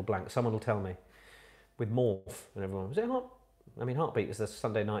had a mental blank. Someone will tell me. With Morph and everyone. Was it Heart? I mean, Heartbeat is the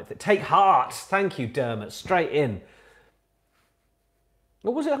Sunday night thing. Take Heart! Thank you, Dermot. Straight in.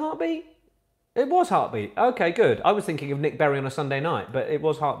 Or was it Heartbeat? It was Heartbeat. Okay, good. I was thinking of Nick Berry on a Sunday night, but it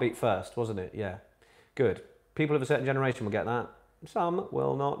was Heartbeat first, wasn't it? Yeah. Good. People of a certain generation will get that. Some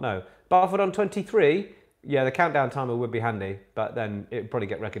will not know. Barford on 23. Yeah, the countdown timer would be handy, but then it would probably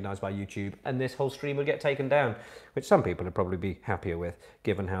get recognised by YouTube, and this whole stream would get taken down, which some people would probably be happier with,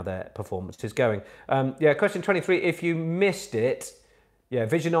 given how their performance is going. Yeah, question 23. If you missed it, yeah,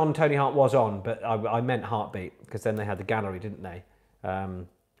 Vision on Tony Hart was on, but I meant Heartbeat, because then they had the gallery, didn't they?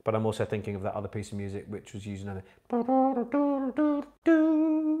 But I'm also thinking of that other piece of music which was using a...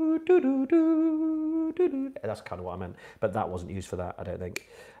 That's kind of what I meant, but that wasn't used for that, I don't think.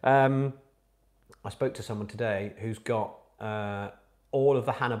 I spoke to someone today who's got all of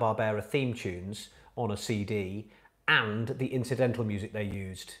the Hanna-Barbera theme tunes on a CD and the incidental music they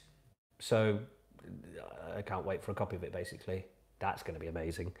used. So I can't wait for a copy of it, basically. That's going to be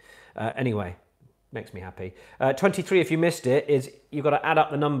amazing. Anyway, makes me happy. 23, if you missed it, is you've got to add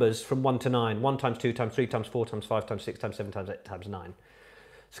up the numbers from 1 to 9. 1 times 2 times 3 times 4 times 5 times 6 times 7 times 8 times 9.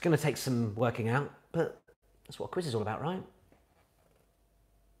 It's going to take some working out, but that's what a quiz is all about, right?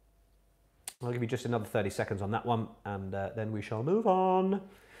 I'll give you just another 30 seconds on that one, and then we shall move on.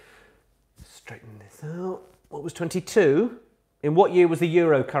 Straighten this out. What was 22? In what year was the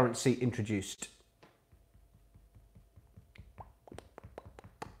euro currency introduced?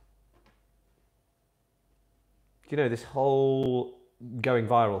 You know, this whole going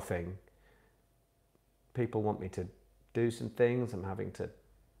viral thing, people want me to do some things. I'm having to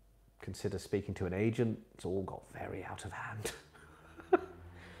consider speaking to an agent. It's all got very out of hand.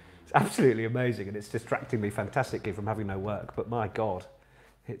 It's absolutely amazing, and it's distracting me fantastically from having no work. But my God,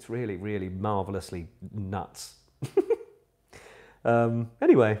 it's really, really marvellously nuts.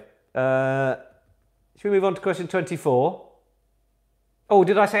 Anyway, should we move on to question 24? Oh,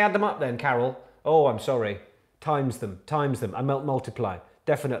 did I say add them up then, Carol? Oh, I'm sorry. Times them. I multiply.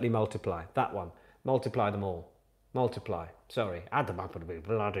 Definitely multiply. That one. Multiply them all. Multiply. Sorry. Add them up would be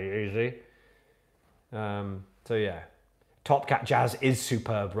bloody easy. So yeah. Top Cat Jazz is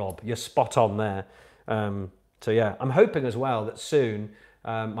superb, Rob. You're spot on there. So yeah, I'm hoping as well that soon,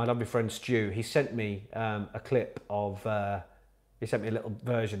 my lovely friend Stu, he sent me a clip of, he sent me a little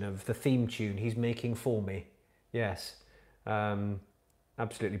version of the theme tune he's making for me. Yes.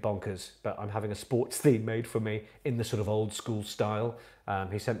 Absolutely bonkers, but I'm having a sports theme made for me in the sort of old school style.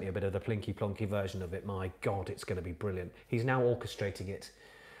 He sent me a bit of the plinky plonky version of it. My God, it's going to be brilliant. He's now orchestrating it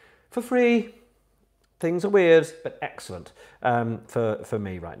for free. Things are weird, but excellent for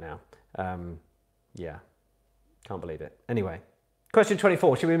me right now. Yeah, can't believe it. Anyway, question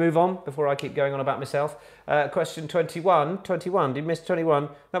 24. Should we move on before I keep going on about myself? Question 21. 21. Did you miss 21?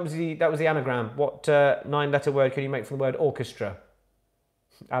 That was the anagram. What 9-letter word can you make from the word orchestra?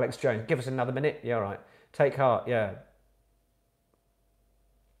 Alex Jones. Give us another minute. Yeah, all right. Take Heart. Yeah.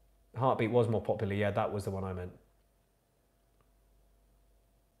 Heartbeat was more popular. Yeah, that was the one I meant.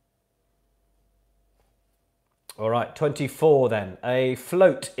 All right, 24 then. A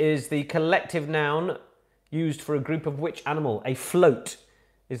float is the collective noun used for a group of which animal? A float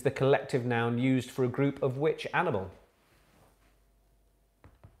is the collective noun used for a group of which animal?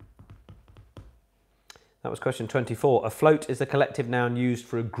 That was question 24. A float is the collective noun used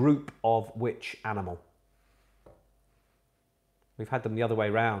for a group of which animal? We've had them the other way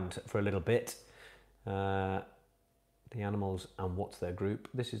round for a little bit. The animals and what's their group?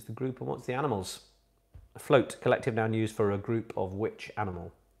 This is the group and what's the animals? A float, collective noun used for a group of which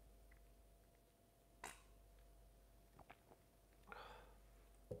animal?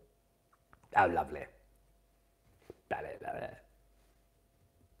 Oh, lovely.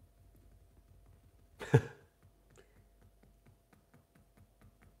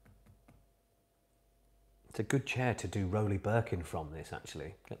 So a good chair to do Roly Birkin from, this,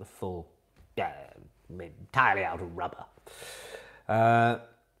 actually. Get the full, yeah, entirely out of rubber. That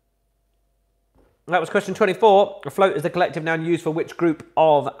was question 24. A float is the collective noun used for which group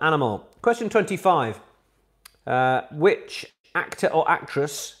of animal? Question 25. Which actor or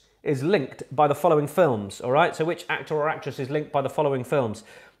actress is linked by the following films? All right, so which actor or actress is linked by the following films?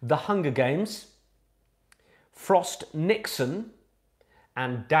 The Hunger Games, Frost Nixon,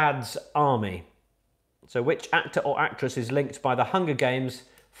 and Dad's Army. So which actor or actress is linked by the Hunger Games,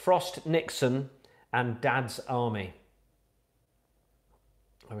 Frost Nixon, and Dad's Army?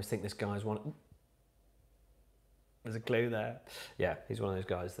 I always think this guy's one. There's a clue there. Yeah, he's one of those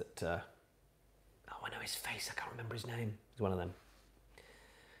guys that... oh, I know his face. I can't remember his name. He's one of them.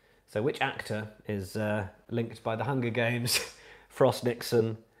 So which actor is linked by the Hunger Games, Frost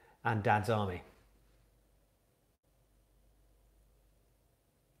Nixon, and Dad's Army?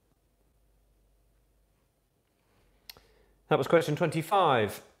 That was question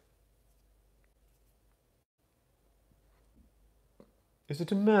 25. Is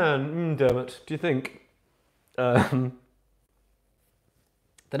it a man? Damn it. Do you think? The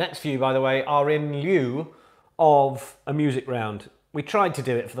next few, by the way, are in lieu of a music round. We tried to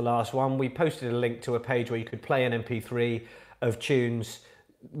do it for the last one. We posted a link to a page where you could play an MP3 of tunes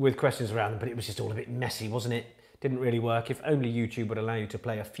with questions around them, but it was just all a bit messy, wasn't it? Didn't really work. If only YouTube would allow you to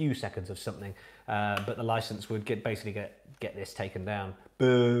play a few seconds of something, but the license would basically get this taken down.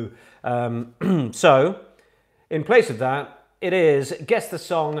 Boo. So, in place of that, it is guess the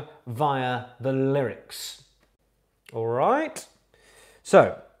song via the lyrics. All right.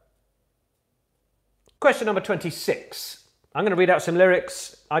 So, question number 26. I'm going to read out some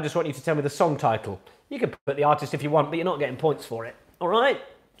lyrics. I just want you to tell me the song title. You can put the artist if you want, but you're not getting points for it. All right?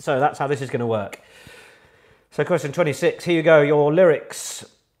 So that's how this is going to work. So question 26, here you go, your lyrics.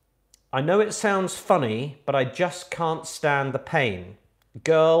 I know it sounds funny, but I just can't stand the pain.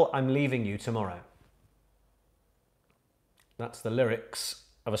 Girl, I'm leaving you tomorrow. That's the lyrics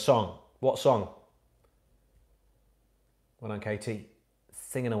of a song. What song? Well done, Katie.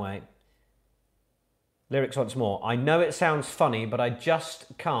 Singing away. Lyrics once more. I know it sounds funny, but I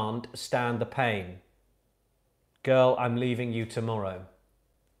just can't stand the pain. Girl, I'm leaving you tomorrow.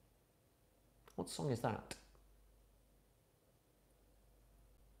 What song is that?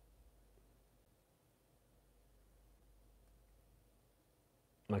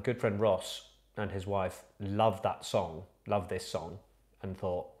 My good friend Ross and his wife loved that song, loved this song, and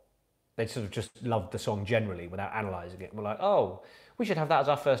thought they sort of just loved the song generally without analysing it. We're like, oh, we should have that as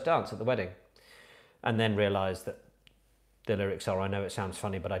our first dance at the wedding. And then realised that the lyrics are, I know it sounds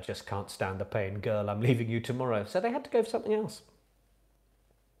funny, but I just can't stand the pain. Girl, I'm leaving you tomorrow. So they had to go for something else.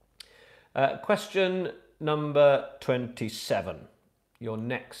 Question number 27. Your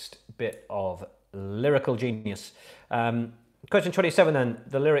next bit of lyrical genius. Question 27 then.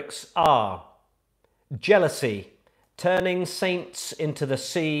 The lyrics are jealousy, turning saints into the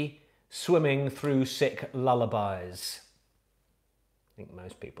sea, swimming through sick lullabies. I think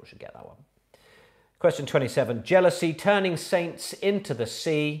most people should get that one. Question 27. Jealousy, turning saints into the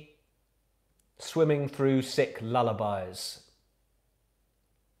sea, swimming through sick lullabies.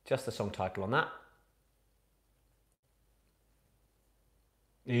 Just the song title on that.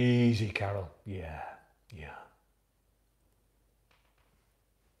 Easy, Carol. Yeah, yeah.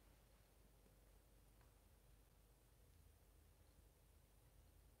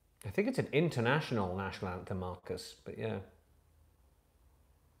 I think it's an international national anthem, Marcus, but yeah.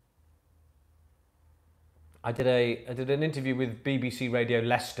 I did an interview with BBC Radio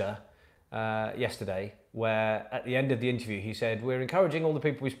Leicester yesterday, where at the end of the interview he said, we're encouraging all the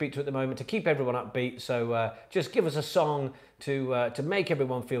people we speak to at the moment to keep everyone upbeat, so just give us a song to make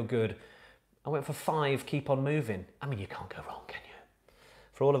everyone feel good. I went for 5, Keep On Moving. I mean, you can't go wrong, can you?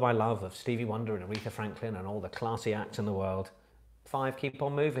 For all of my love of Stevie Wonder and Aretha Franklin and all the classy acts in the world, 5, Keep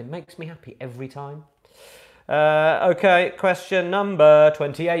On Moving makes me happy every time. Okay, question number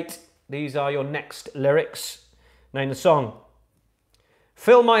 28. These are your next lyrics. Name the song.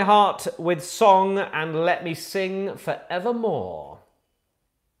 Fill my heart with song and let me sing forevermore.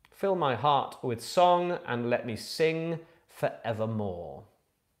 Fill my heart with song and let me sing forevermore.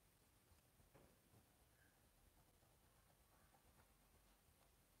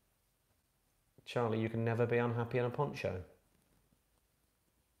 Charlie, you can never be unhappy in a poncho.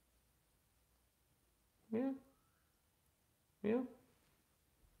 Yeah. Yeah.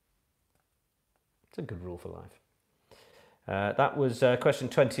 It's a good rule for life. That was question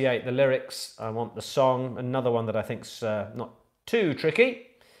 28. The lyrics, I want the song. Another one that I think's not too tricky.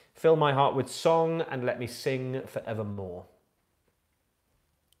 Fill my heart with song and let me sing forevermore.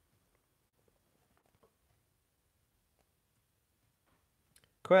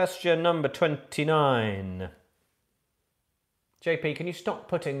 Question number 29. JP, can you stop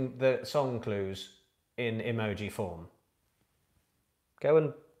putting the song clues in emoji form? Go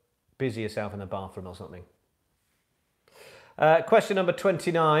and busy yourself in the bathroom or something. Question number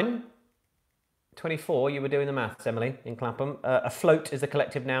 29. 24, you were doing the maths, Emily, in Clapham. A float is the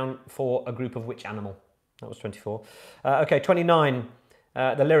collective noun for a group of which animal? That was 24. Okay, 29.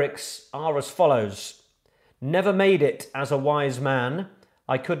 The lyrics are as follows. Never made it as a wise man.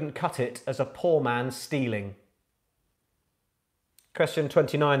 I couldn't cut it as a poor man stealing. Question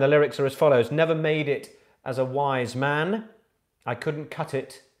 29. The lyrics are as follows. Never made it as a wise man. I couldn't cut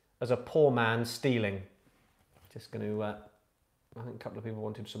it as a poor man stealing. Just going to... I think a couple of people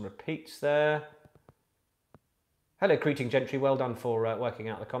wanted some repeats there. Hello, Creating Gentry. Well done for working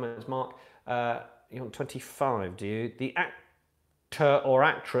out the comments, Mark. You want 25, do you? The actor or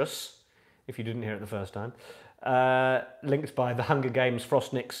actress, if you didn't hear it the first time, linked by The Hunger Games,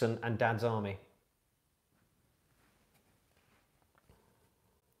 Frost Nixon and Dad's Army.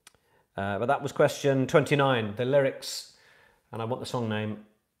 But that was question 29. The lyrics, and I want the song name.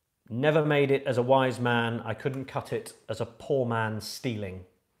 Never made it as a wise man. I couldn't cut it as a poor man stealing.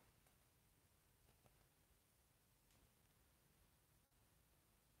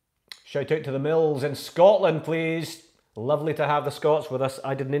 Shout out to the Mills in Scotland, please. Lovely to have the Scots with us.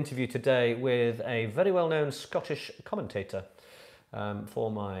 I did an interview today with a very well-known Scottish commentator for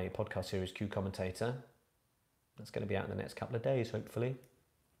my podcast series, Q Commentator. That's going to be out in the next couple of days, hopefully.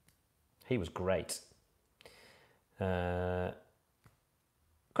 He was great.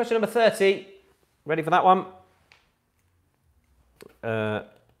 Question number 30. Ready for that one?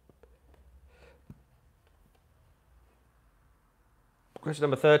 Question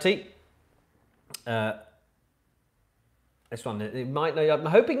number 30. This one, you might know. I'm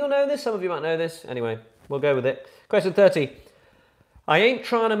hoping you'll know this. Some of you might know this. Anyway, we'll go with it. Question 30. I ain't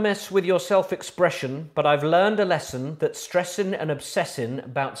trying to mess with your self-expression, but I've learned a lesson that stressing and obsessing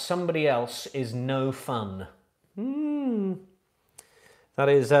about somebody else is no fun. That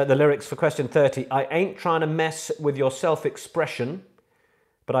is the lyrics for question 30. I ain't trying to mess with your self-expression,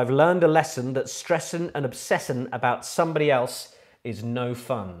 but I've learned a lesson that stressing and obsessing about somebody else is no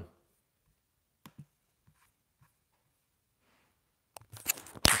fun.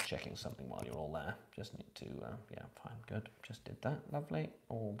 Just checking something while you're all there. Just need to, yeah, fine, good. Just did that, lovely,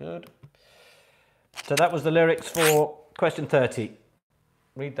 all good. So that was the lyrics for question 30.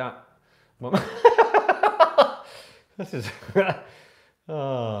 Read that. This is...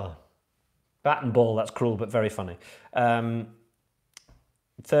 Oh, bat and ball, that's cruel, but very funny.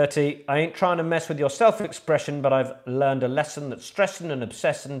 30, I ain't trying to mess with your self-expression, but I've learned a lesson that stressing and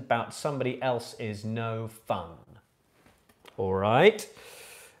obsessing about somebody else is no fun. All right.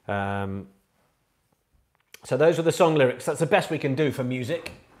 So those were the song lyrics. That's the best we can do for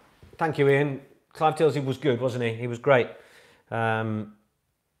music. Thank you, Ian. Clive Tilsey was good, wasn't he? He was great. He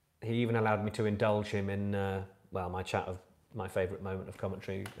even allowed me to indulge him in, well, my chat of my favourite moment of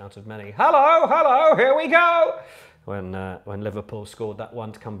commentary out of many. Hello, hello, here we go! When Liverpool scored that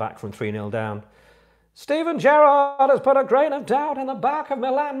one to come back from 3-0 down. Steven Gerrard has put a grain of doubt in the back of my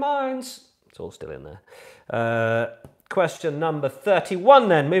landmines. It's all still in there. Question number 31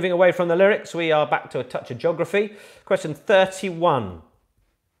 then. Moving away from the lyrics, we are back to a touch of geography. Question 31.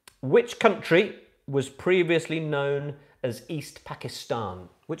 Which country was previously known as East Pakistan?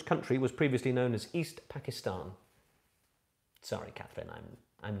 Which country was previously known as East Pakistan? Sorry, Catherine,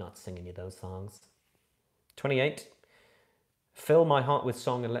 I'm not singing you those songs. 28. Fill my heart with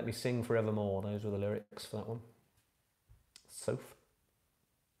song and let me sing forevermore. Those were the lyrics for that one. Soph.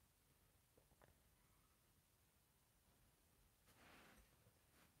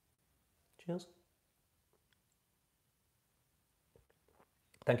 Cheers.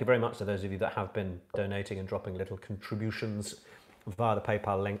 Thank you very much to those of you that have been donating and dropping little contributions via the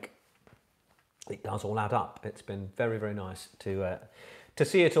PayPal link. It does all add up. It's been very, very nice to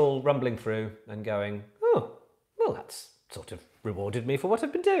see it all rumbling through and going, oh, well, that's sort of rewarded me for what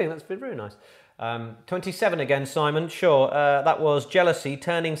I've been doing. That's been very nice. 27 again, Simon. Sure, that was jealousy,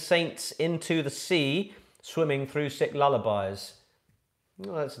 turning saints into the sea, swimming through sick lullabies.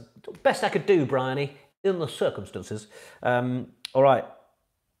 Well, that's the best I could do, Bryony, in the circumstances. All right.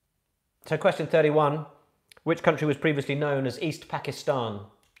 So question 31. Which country was previously known as East Pakistan?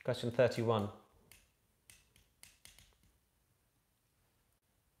 Question 31.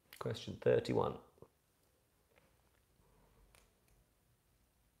 Question 31.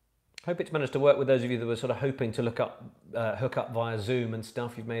 Hope it's managed to work with those of you that were sort of hoping to hook up via Zoom and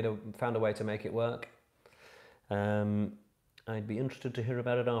stuff. You've found a way to make it work. I'd be interested to hear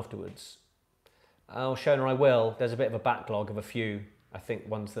about it afterwards. Oh, Shona, I will. There's a bit of a backlog of a few I think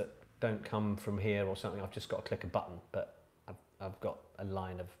ones that don't come from here or something, I've just got to click a button, but I've got a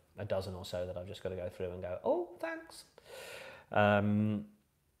line of a dozen or so that I've just got to go through and go, oh, thanks.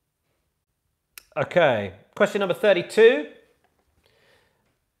 Okay, question number 32.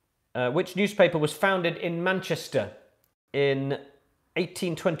 Which newspaper was founded in Manchester in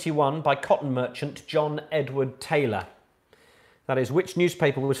 1821 by cotton merchant John Edward Taylor? That is, which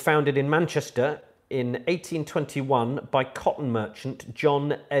newspaper was founded in Manchester in 1821 by cotton merchant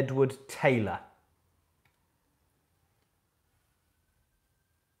John Edward Taylor?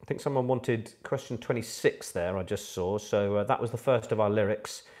 I think someone wanted question 26 there, I just saw. So that was the first of our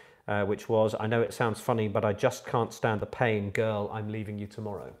lyrics, which was, I know it sounds funny, but I just can't stand the pain. Girl, I'm leaving you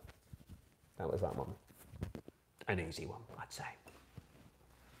tomorrow. That was that one. An easy one, I'd say.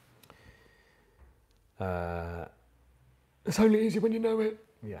 It's only easy when you know it.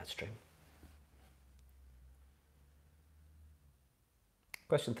 Yeah, that's true.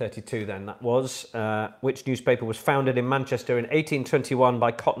 Question 32 then, that was, which newspaper was founded in Manchester in 1821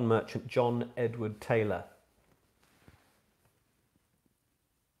 by cotton merchant John Edward Taylor?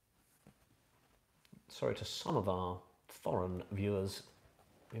 Sorry to some of our foreign viewers,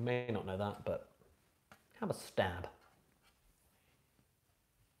 you may not know that, but have a stab.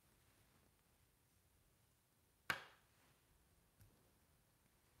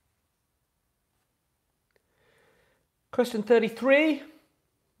 Question 33.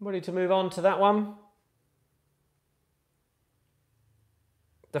 Ready to move on to that one.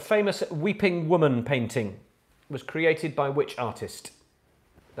 The famous Weeping Woman painting was created by which artist?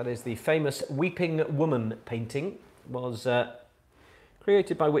 That is, the famous Weeping Woman painting was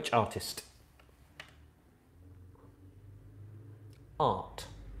created by which artist? Art.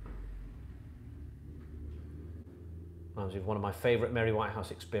 Reminds me of one of my favourite Mary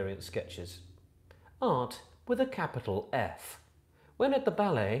Whitehouse Experience sketches. Art with a capital F. When at the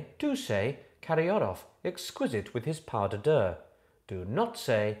ballet, do say Karyarov, exquisite with his pas de deux. Do not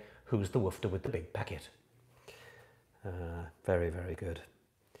say who's the woofter with the big packet. Very, very good.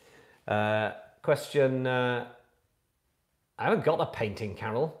 Question. I haven't got a painting,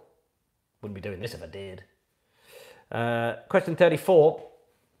 Carol. Wouldn't be doing this if I did. Question 34.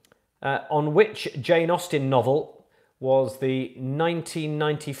 On which Jane Austen novel was the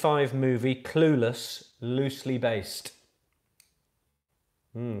 1995 movie Clueless loosely based?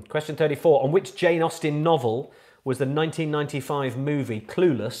 Question 34. On which Jane Austen novel was the 1995 movie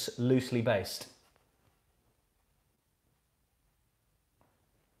Clueless loosely based?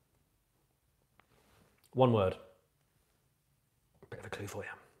 One word. Bit of a clue for you.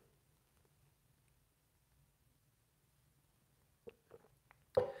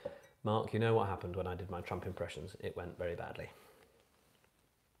 Mark, you know what happened when I did my Trump impressions. It went very badly.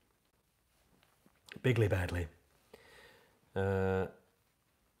 Bigly badly.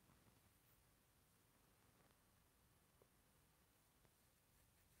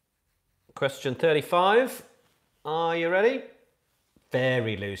 Question 35. Are you ready?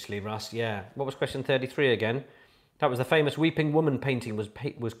 Very loosely, Russ, yeah. What was question 33 again? That was the famous Weeping Woman painting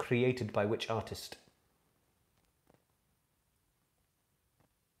was created by which artist?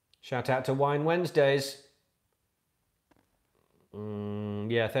 Shout out to Wine Wednesdays.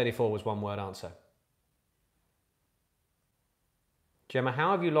 Yeah, 34 was one word answer. Gemma,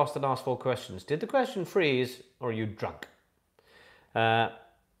 how have you lost the last 4 questions? Did the question freeze or are you drunk?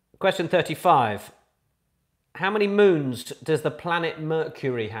 Question 35. How many moons does the planet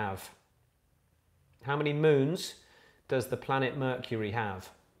Mercury have? How many moons does the planet Mercury have?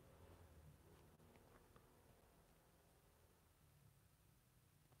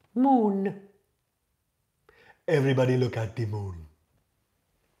 Moon. Everybody look at the moon.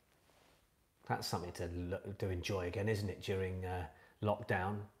 That's something to enjoy again, isn't it, during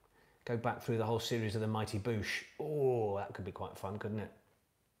lockdown? Go back through the whole series of the Mighty Boosh. Oh, that could be quite fun, couldn't it?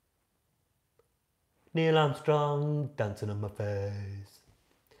 Neil Armstrong dancing on my face.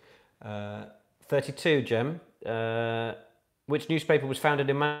 32, Jem. Which newspaper was founded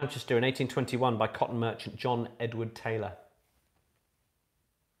in Manchester in 1821 by cotton merchant John Edward Taylor?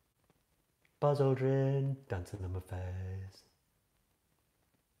 Buzz Aldrin dancing on my face.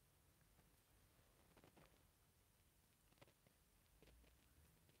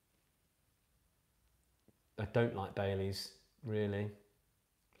 I don't like Baileys, really.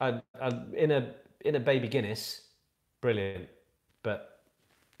 In a baby Guinness, brilliant, but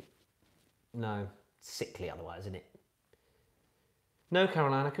no, sickly otherwise, isn't it? No,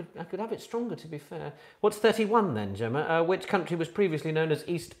 Caroline, I could have it stronger, to be fair. What's 31 then, Gemma? Which country was previously known as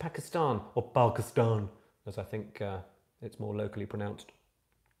East Pakistan, or Pakistan, as I think it's more locally pronounced?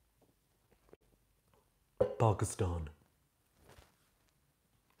 Pakistan.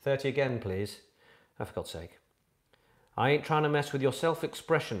 30 again, please. Oh, for God's sake. I ain't trying to mess with your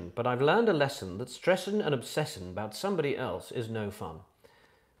self-expression, but I've learned a lesson that stressing and obsessing about somebody else is no fun.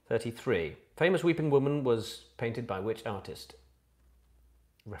 33. Famous Weeping Woman was painted by which artist?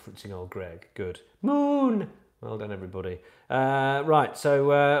 Referencing old Greg. Good. Moon! Well done, everybody. Right,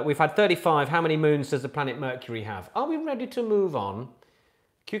 so we've had 35. How many moons does the planet Mercury have? Are we ready to move on?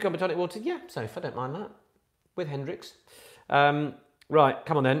 Cucumber tonic water? Yeah, safe. I don't mind that. With Hendrix. Right,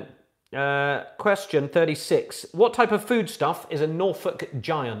 come on then. Question 36. What type of foodstuff is a Norfolk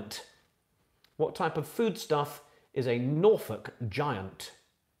giant? What type of foodstuff is a Norfolk giant?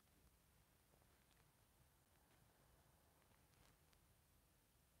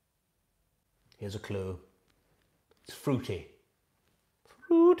 Here's a clue. It's fruity.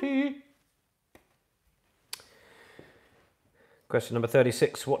 Fruity. Question number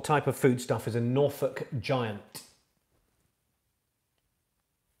 36. What type of foodstuff is a Norfolk giant?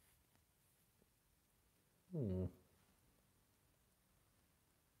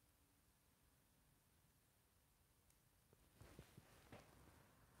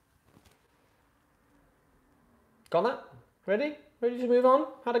 Got that? Ready? Ready to move on?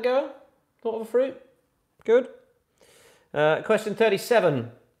 How'd it go? Thought of a fruit? Good. Question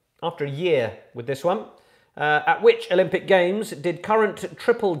 37. After a year with this one. At which Olympic Games did current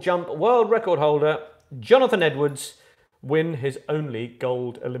triple jump world record holder Jonathan Edwards win his only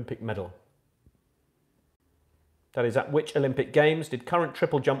gold Olympic medal? That is, at which Olympic Games did current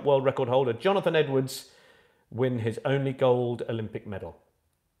triple jump world record holder Jonathan Edwards win his only gold Olympic medal?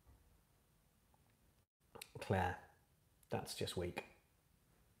 Claire, that's just weak.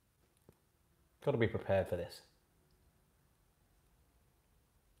 Got to be prepared for this.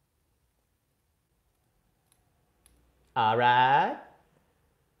 All right.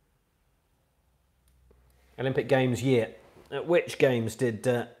 Olympic Games year. At which games did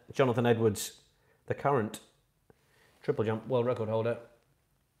Jonathan Edwards, the current triple jump world record holder,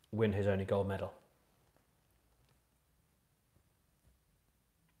 win his only gold medal?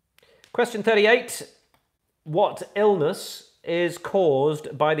 Question 38. What illness is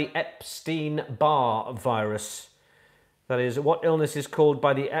caused by the Epstein-Barr virus? That is, what illness is caused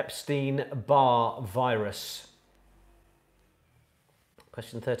by the Epstein-Barr virus?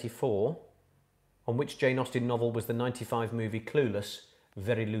 Question 34. On which Jane Austen novel was the 1995 movie Clueless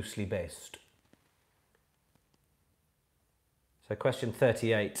very loosely based? So question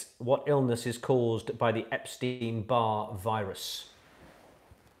 38. What illness is caused by the Epstein-Barr virus?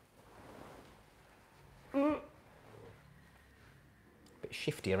 Bit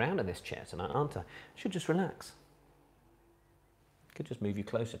shifty around in this chair tonight, aren't I? Should just relax. Could just move you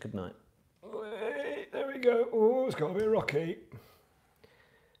closer, couldn't I? Wait, there we go. Oh, it's got a bit rocky.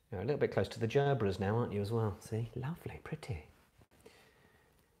 You're a little bit close to the gerbras now, aren't you, as well? See? Lovely, pretty.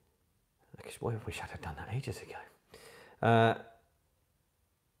 I wish I'd have done that ages ago. That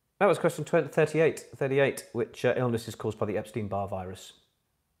was question 38. 38. Which illness is caused by the Epstein-Barr virus?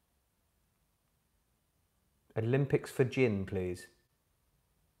 Olympics for gin, please.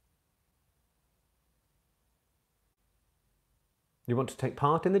 You want to take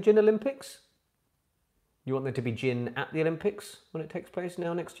part in the Gin Olympics? You want there to be gin at the Olympics when it takes place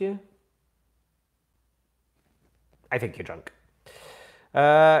now next year? I think you're drunk.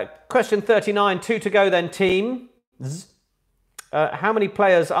 Question 39, 2 to go then, team. How many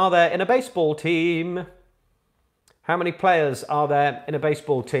players are there in a baseball team? How many players are there in a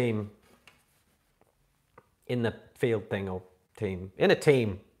baseball team? In the field thing or team? In a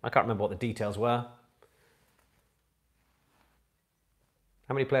team. I can't remember what the details were.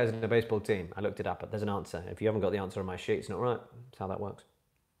 How many players in a baseball team? I looked it up, but there's an answer. If you haven't got the answer on my sheet, it's not right. That's how that works.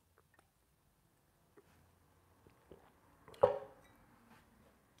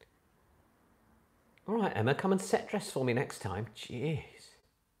 All right, Emma, come and set dress for me next time. Jeez.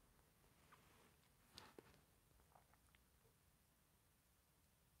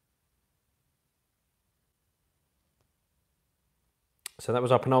 So that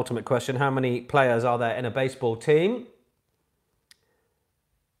was our penultimate question. How many players are there in a baseball team?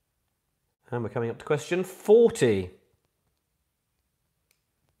 And we're coming up to question 40.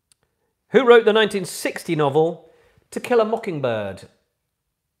 Who wrote the 1960 novel To Kill a Mockingbird?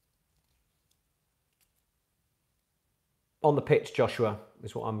 On the pitch, Joshua,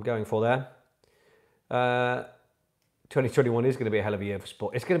 is what I'm going for there. 2021 is going to be a hell of a year for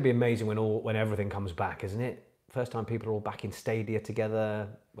sport. It's going to be amazing when everything comes back, isn't it? First time people are all back in stadia together,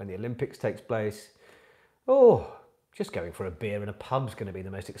 when the Olympics takes place. Oh, just going for a beer in a pub's going to be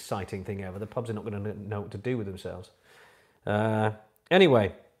the most exciting thing ever. The pubs are not going to know what to do with themselves.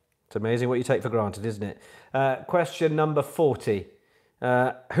 Anyway, it's amazing what you take for granted, isn't it? Question number 40.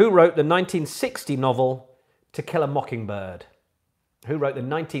 Who wrote the 1960 novel To Kill a Mockingbird? Who wrote the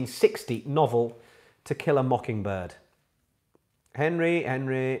 1960 novel To Kill a Mockingbird?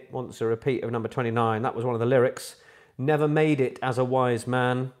 Henry wants a repeat of number 29. That was one of the lyrics. Never made it as a wise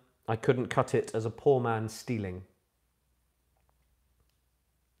man. I couldn't cut it as a poor man stealing.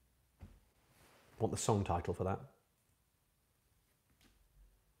 Want the song title for that?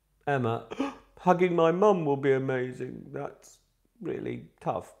 Emma, hugging my mum will be amazing. That's really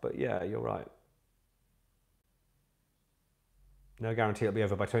tough, but yeah, you're right. No guarantee it'll be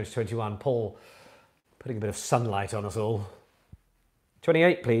over by 2021. Paul, putting a bit of sunlight on us all.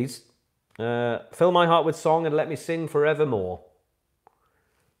 28, please. Fill my heart with song and let me sing forevermore.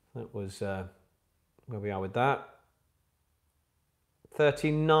 That was where we are with that.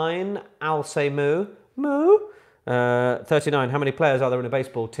 39, I'll say moo. Moo. 39, how many players are there in a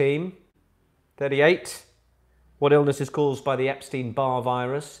baseball team? 38, what illness is caused by the Epstein-Barr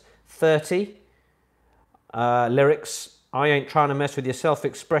virus? 30, lyrics, I ain't trying to mess with your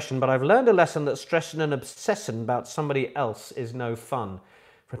self-expression, but I've learned a lesson that stressing and obsessing about somebody else is no fun.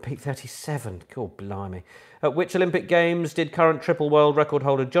 Repeat 37, God blimey. At which Olympic Games did current triple world record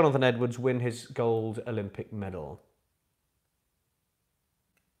holder Jonathan Edwards win his gold Olympic medal?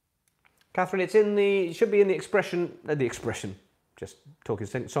 Catherine, it should be in the expression, just talking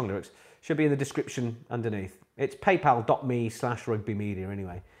song lyrics, should be in the description underneath. It's paypal.me/rugbymedia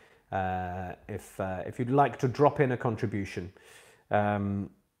anyway, if you'd like to drop in a contribution.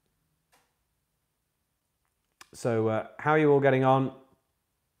 So how are you all getting on?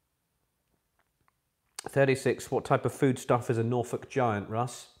 36, what type of foodstuff is a Norfolk Giant,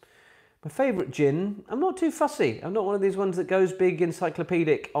 Russ? My favourite gin, I'm not too fussy. I'm not one of these ones that goes big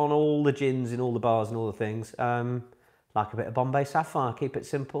encyclopedic on all the gins in all the bars and all the things. Like a bit of Bombay Sapphire, keep it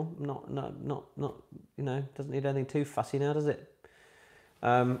simple. Not, you know, doesn't need anything too fussy now, does it?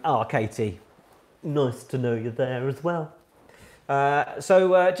 Oh, Katie, nice to know you're there as well.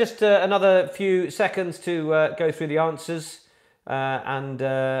 Just another few seconds to go through the answers, and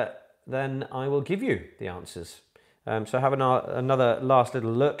then I will give you the answers. So have another last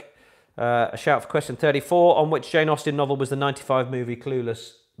little look. A shout for question 34. On which Jane Austen novel was the 95 movie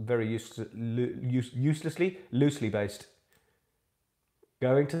Clueless very loosely based?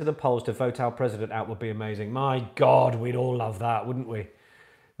 Going to the polls to vote our president out would be amazing. My God, we'd all love that, wouldn't we?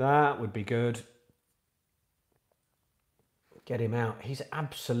 That would be good. Get him out. He's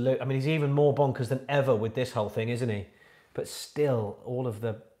absolute. I mean, he's even more bonkers than ever with this whole thing, isn't he? But still, all of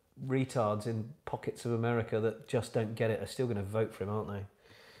the retards in pockets of America that just don't get it are still going to vote for him, aren't they?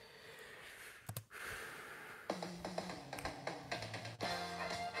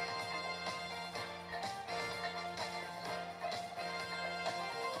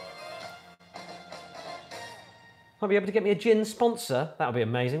 Might be able to get me a gin sponsor. That would be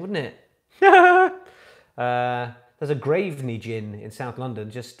amazing, wouldn't it? There's a Graveney gin in South London,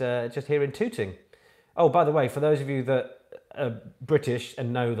 just here in Tooting. Oh, by the way, for those of you that are British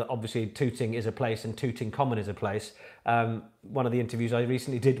and know that obviously Tooting is a place and Tooting Common is a place, one of the interviews I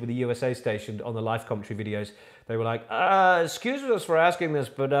recently did with the USA station on the live commentary videos, they were like, excuse us for asking this,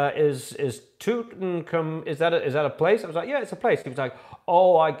 but is Tooting is that a place? I was like, yeah, it's a place. He was like,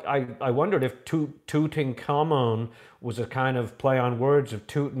 oh, I wondered if Tooting Common was a kind of play on words of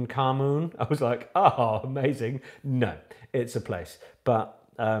Tutankhamun. I was like, oh, amazing. No, it's a place. But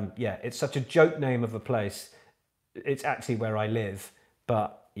yeah, it's such a joke name of a place. It's actually where I live.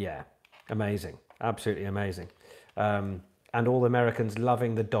 But yeah, amazing. Absolutely amazing. And all Americans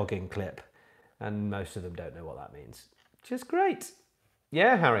loving the dogging clip. And most of them don't know what that means. Just great.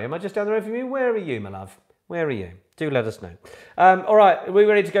 Yeah, Harry, am I just down the road from you? Where are you, my love? Where are you? Do let us know. All right, are we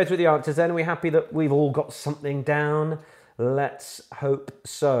ready to go through the answers then? Are we happy that we've all got something down? Let's hope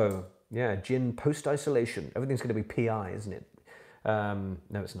so. Yeah, gin post-isolation. Everything's going to be PI, isn't it? No,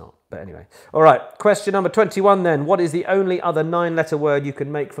 it's not. But anyway. All right, question number 21 then. What is the only other 9-letter word you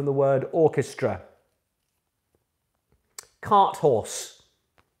can make from the word orchestra? Cart horse.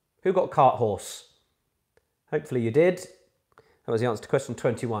 Who got cart horse? Hopefully you did. That was the answer to question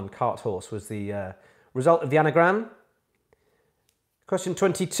 21. Cart horse was the result of the anagram. Question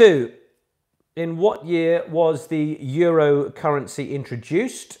 22. In what year was the euro currency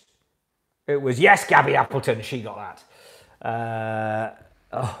introduced? It was, yes, Gabby Appleton, she got that.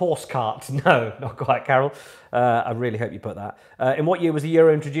 A horse cart. No, not quite, Carol. I really hope you put that. In what year was the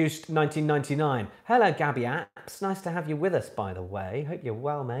euro introduced? 1999. Hello, Gabby Apps. Nice to have you with us, by the way. Hope you're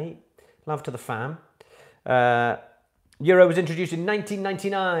well, mate. Love to the fam. Euro was introduced in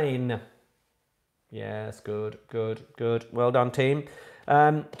 1999. Yes, good. Well done, team.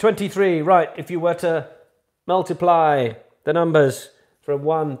 23, right, if you were to multiply the numbers From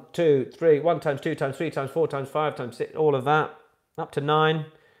 1, 2, 3, 1 times 2 times 3 times 4 times 5 times 6, all of that, up to 9.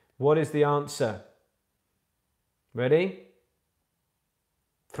 What is the answer? Ready?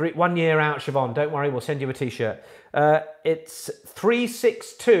 1 year out, Siobhan. Don't worry, we'll send you a T-shirt. It's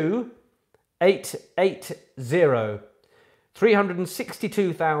 362,880.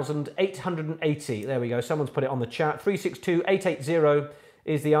 362,880. There we go. Someone's put it on the chat. 362,880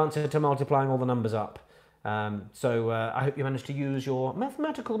 is the answer to multiplying all the numbers up. So I hope you managed to use your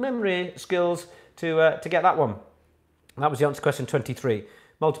mathematical memory skills to get that one. That was the answer to question 23.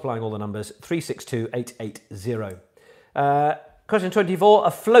 Multiplying all the numbers, 362,880. Question 24.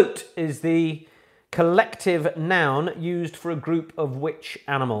 Afloat is the collective noun used for a group of which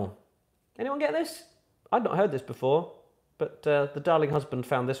animal? Anyone get this? I'd not heard this before, but the darling husband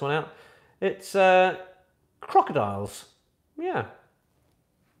found this one out. It's crocodiles. Yeah.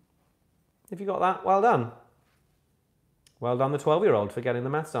 If you got that, well done. Well done, the 12-year-old, for getting the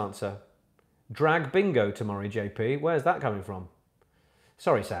maths answer. Drag bingo tomorrow, JP. Where's that coming from?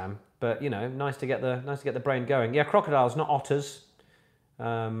 Sorry, Sam, but you know, nice to get the brain going. Yeah, crocodiles, not otters.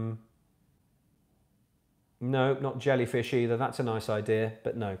 No, not jellyfish either. That's a nice idea,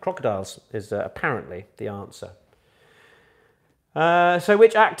 but no, crocodiles is apparently the answer. So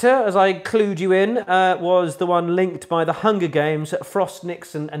which actor, as I clued you in, was the one linked by the Hunger Games, Frost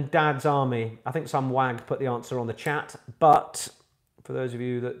Nixon and Dad's Army? I think some wag put the answer on the chat, but for those of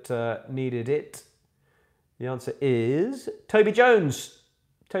you that needed it, the answer is Toby Jones.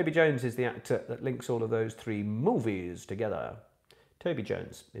 Toby Jones is the actor that links all of those three movies together. Toby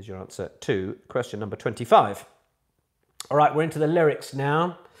Jones is your answer to question number 25. All right, we're into the lyrics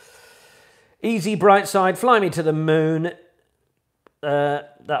now. Easy, bright side, fly me to the moon.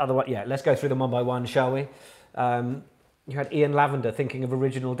 That other one, yeah, let's go through them one by one, shall we? You had Ian Lavender thinking of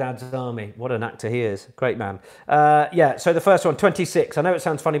original Dad's Army. What an actor he is. Great man. Yeah, so the first one, 26. I know it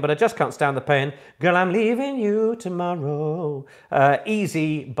sounds funny, but I just can't stand the pain. Girl, I'm leaving you tomorrow.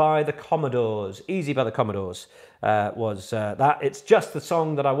 Easy by the Commodores. Easy by the Commodores was that. It's just the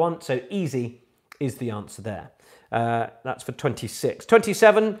song that I want, so easy is the answer there. That's for 26.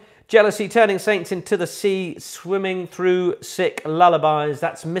 27, Jealousy, Turning Saints into the Sea, Swimming Through Sick Lullabies.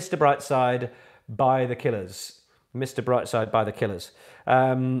 That's Mr. Brightside by the Killers. Mr. Brightside by the Killers.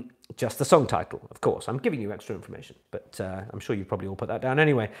 Just the song title, of course. I'm giving you extra information, but I'm sure you probably all put that down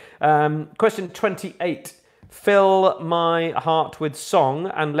anyway. Question 28. Fill my heart with song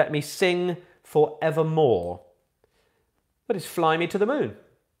and let me sing forevermore. That is Fly Me to the Moon.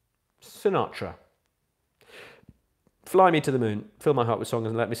 Sinatra. Fly me to the moon, fill my heart with song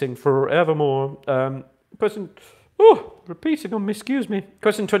and let me sing forevermore. Repeating on me, excuse me.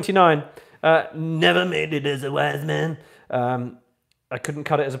 Question 29. Never made it as a wise man. I couldn't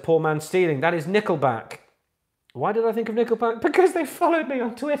cut it as a poor man stealing. That is Nickelback. Why did I think of Nickelback? Because they followed me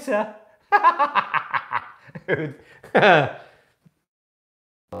on Twitter.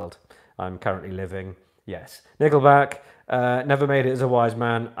 I'm currently living. Yes. Nickelback. Never made it as a wise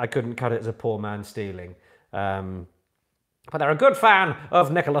man. I couldn't cut it as a poor man stealing. But they're a good fan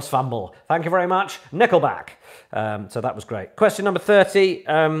of Nicholas Fumble. Thank you very much, Nickelback. So that was great. Question number 30.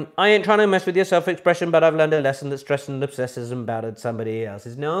 I ain't trying to mess with your self-expression, but I've learned a lesson that stress and obsessivism about somebody else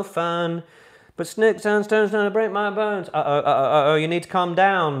is no fun. But snicks and stones trying to break my bones. You need to calm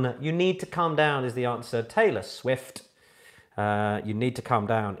down. You need to calm down is the answer. Taylor Swift. You need to calm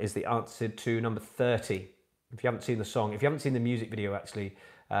down is the answer to number 30. If you haven't seen the song, if you haven't seen the music video actually,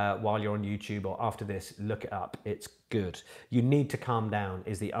 while you're on YouTube or after this, look it up. It's good. You need to calm down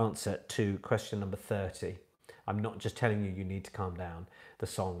is the answer to question number 30. I'm not just telling you need to calm down. The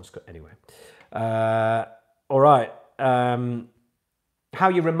song's got... Anyway. All right. How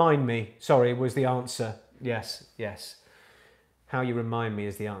You Remind Me, sorry, was the answer. Yes, yes. How You Remind Me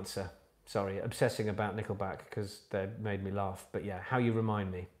is the answer. Sorry, obsessing about Nickelback because they made me laugh. But yeah, How You Remind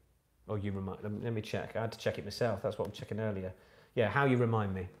Me. Or You Remind... Let me check. I had to check it myself. That's what I'm checking earlier. Yeah, How You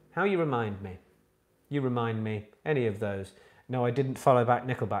Remind Me. How You Remind Me. You Remind Me. Any of those. No, I didn't follow back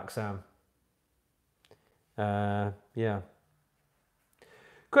Nickelback, Sam. Yeah.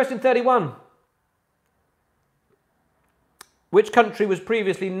 Question 31. Which country was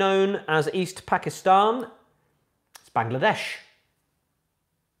previously known as East Pakistan? It's Bangladesh.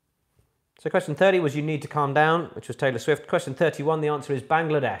 So question 30 was You Need to Calm Down, which was Taylor Swift. Question 31, the answer is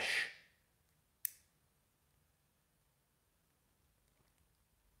Bangladesh.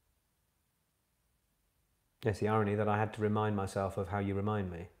 Yes, the irony that I had to remind myself of How You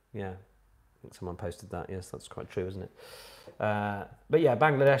Remind Me. Yeah, I think someone posted that. Yes, that's quite true, isn't it? But yeah,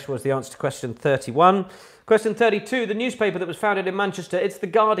 Bangladesh was the answer to question 31. Question 32, the newspaper that was founded in Manchester, it's The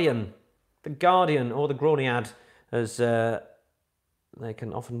Guardian. The Guardian, or the Grawny Ad, as they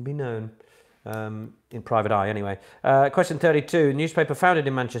can often be known in private eye anyway. Question 32. Newspaper founded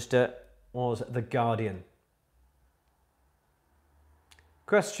in Manchester was The Guardian.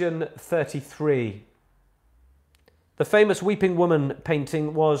 Question 33. The famous Weeping Woman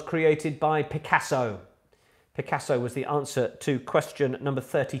painting was created by Picasso. Picasso was the answer to question number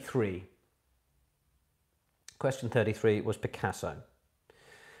 33. Question 33 was Picasso.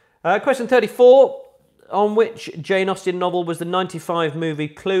 Question 34. On which Jane Austen novel was the 95 movie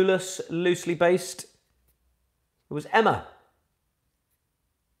Clueless loosely based? It was Emma.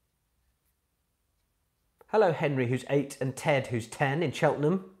 Hello, Henry, who's 8, and Ted, who's 10 in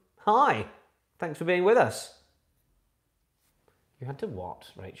Cheltenham. Hi, thanks for being with us. You had to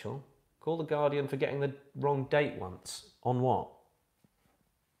what, Rachel? Call The Guardian for getting the wrong date once. On what?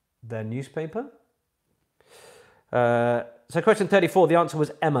 Their newspaper? So question 34, the answer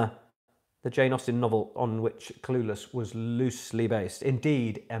was Emma, the Jane Austen novel on which Clueless was loosely based.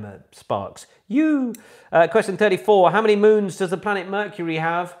 Indeed, Emma Sparks. Question 34, how many moons does the planet Mercury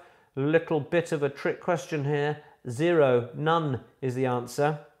have? Little bit of a trick question here. 0, none is the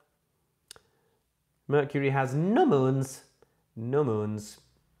answer. Mercury has no moons. No moons.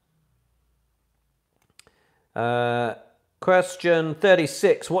 Question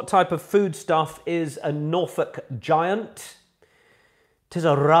 36. What type of foodstuff is a Norfolk giant? 'Tis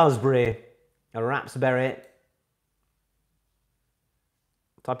a raspberry. A raspberry.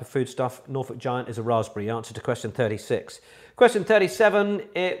 Type of foodstuff, Norfolk giant is a raspberry. Answer to question 36. Question 37.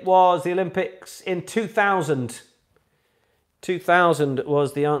 It was the Olympics in 2000. 2000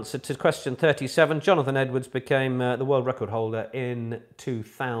 was the answer to question 37. Jonathan Edwards became the world record holder in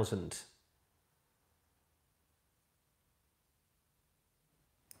 2000.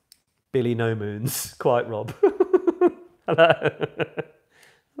 Billy No Moons. Quite, Rob. Hello.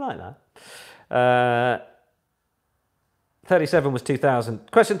 I like that. 37 was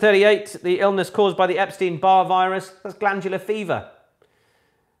 2000. Question 38. The illness caused by the Epstein-Barr virus. That's glandular fever.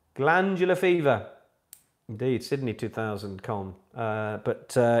 Glandular fever. Indeed, Sydney 2000, Con.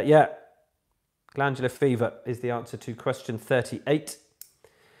 Yeah, glandular fever is the answer to question 38.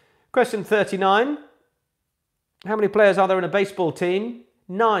 Question 39. How many players are there in a baseball team?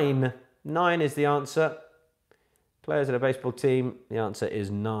 9. 9 is the answer. Players in a baseball team, the answer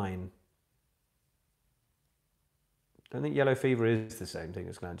is 9. I don't think yellow fever is the same thing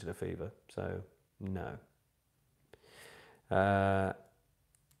as glandular fever, so no.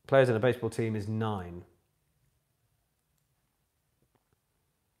 Players in a baseball team is 9.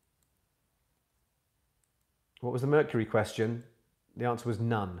 What was the mercury question? The answer was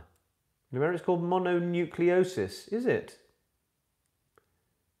none. Remember, it's called mononucleosis, is it?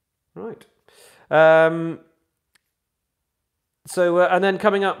 Right. And then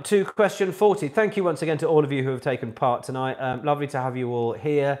coming up to question 40. Thank you once again to all of you who have taken part tonight. Lovely to have you all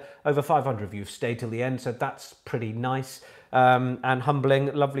here. Over 500 of you have stayed till the end, so that's pretty nice and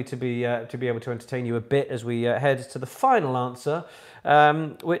humbling. Lovely to be able to entertain you a bit as we head to the final answer,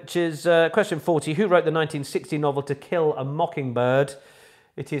 which is question 40. Who wrote the 1960 novel To Kill a Mockingbird?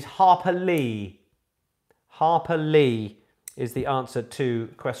 It is Harper Lee. Harper Lee is the answer to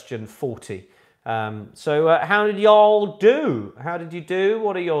question 40. How did y'all do? How did you do?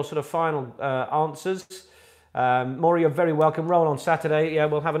 What are your sort of final answers? Maury, you're very welcome. Roll on Saturday. Yeah,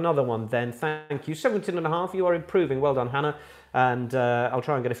 we'll have another one then. Thank you. 17.5. You are improving. Well done, Hannah. And I'll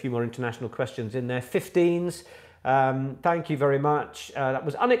try and get a few more international questions in there. 15s. Thank you very much. That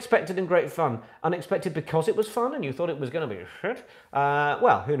was unexpected and great fun. Unexpected because it was fun and you thought it was going to be shit.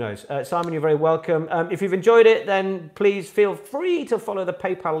 Well, who knows? Simon, you're very welcome. If you've enjoyed it, then please feel free to follow the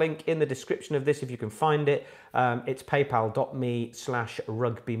PayPal link in the description of this if you can find it. It's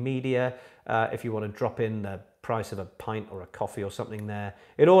paypal.me/rugbymedia if you want to drop in the price of a pint or a coffee or something there.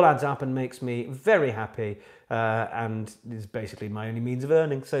 It all adds up and makes me very happy and is basically my only means of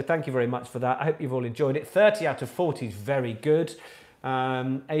earning. So thank you very much for that. I hope you've all enjoyed it. 30 out of 40 is very good.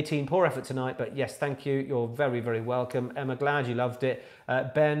 18, poor effort tonight, but yes, thank you. You're very, very welcome. Emma, glad you loved it.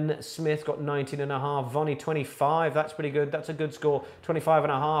 Ben Smith got 19.5. Vonnie, 25. That's pretty good. That's a good score.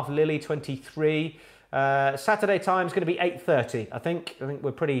 25.5. Lily, 23. Saturday time is going to be 8:30. I think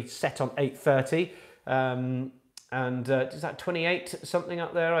we're pretty set on 8:30. Is that 28 something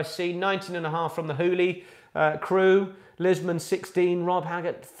up there? I see 19.5 from the Hooley crew. Lisman 16. Rob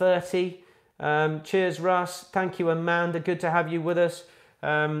Haggart 30. Cheers, Russ. Thank you, Amanda. Good to have you with us.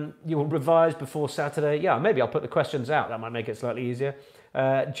 You will revise before Saturday. Yeah, maybe I'll put the questions out. That might make it slightly easier.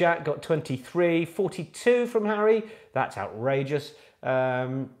 Jack got 23. 42 from Harry. That's outrageous.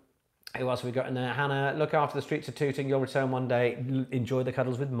 Who else have we got in there? Hannah, look after the streets of Tooting. You'll return one day. Enjoy the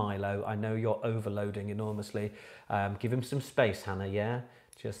cuddles with Milo. I know you're overloading enormously. Give him some space, Hannah, yeah?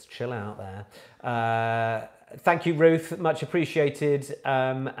 Just chill out there. Thank you, Ruth. Much appreciated.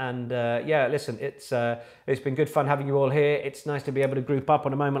 Yeah, listen, it's been good fun having you all here. It's nice to be able to group up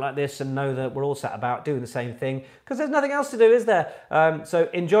on a moment like this and know that we're all sat about doing the same thing, because there's nothing else to do, is there? So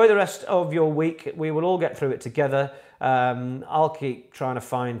enjoy the rest of your week. We will all get through it together. I'll keep trying to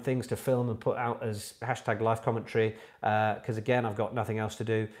find things to film and put out as #live commentary, because again, I've got nothing else to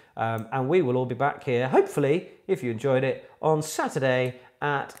do. And we will all be back here, hopefully, if you enjoyed it, on Saturday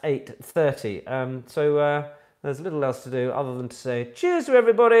at 8:30. There's little else to do other than to say cheers to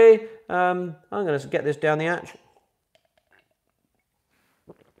everybody. I'm going to get this down the hatch.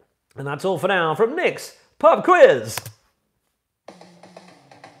 And that's all for now from Nick's Pub Quiz.